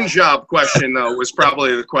out. That hand job question, though, was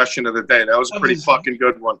probably the question of the day. That was a pretty fucking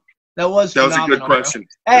good one. That was a good question.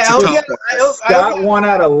 Hey, Scott won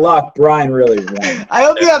out of luck. Brian really won. I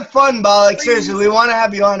hope you have fun, Bollock. Seriously, we want to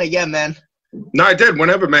have you on again, man. No, I did.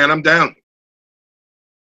 Whenever, man. I'm down.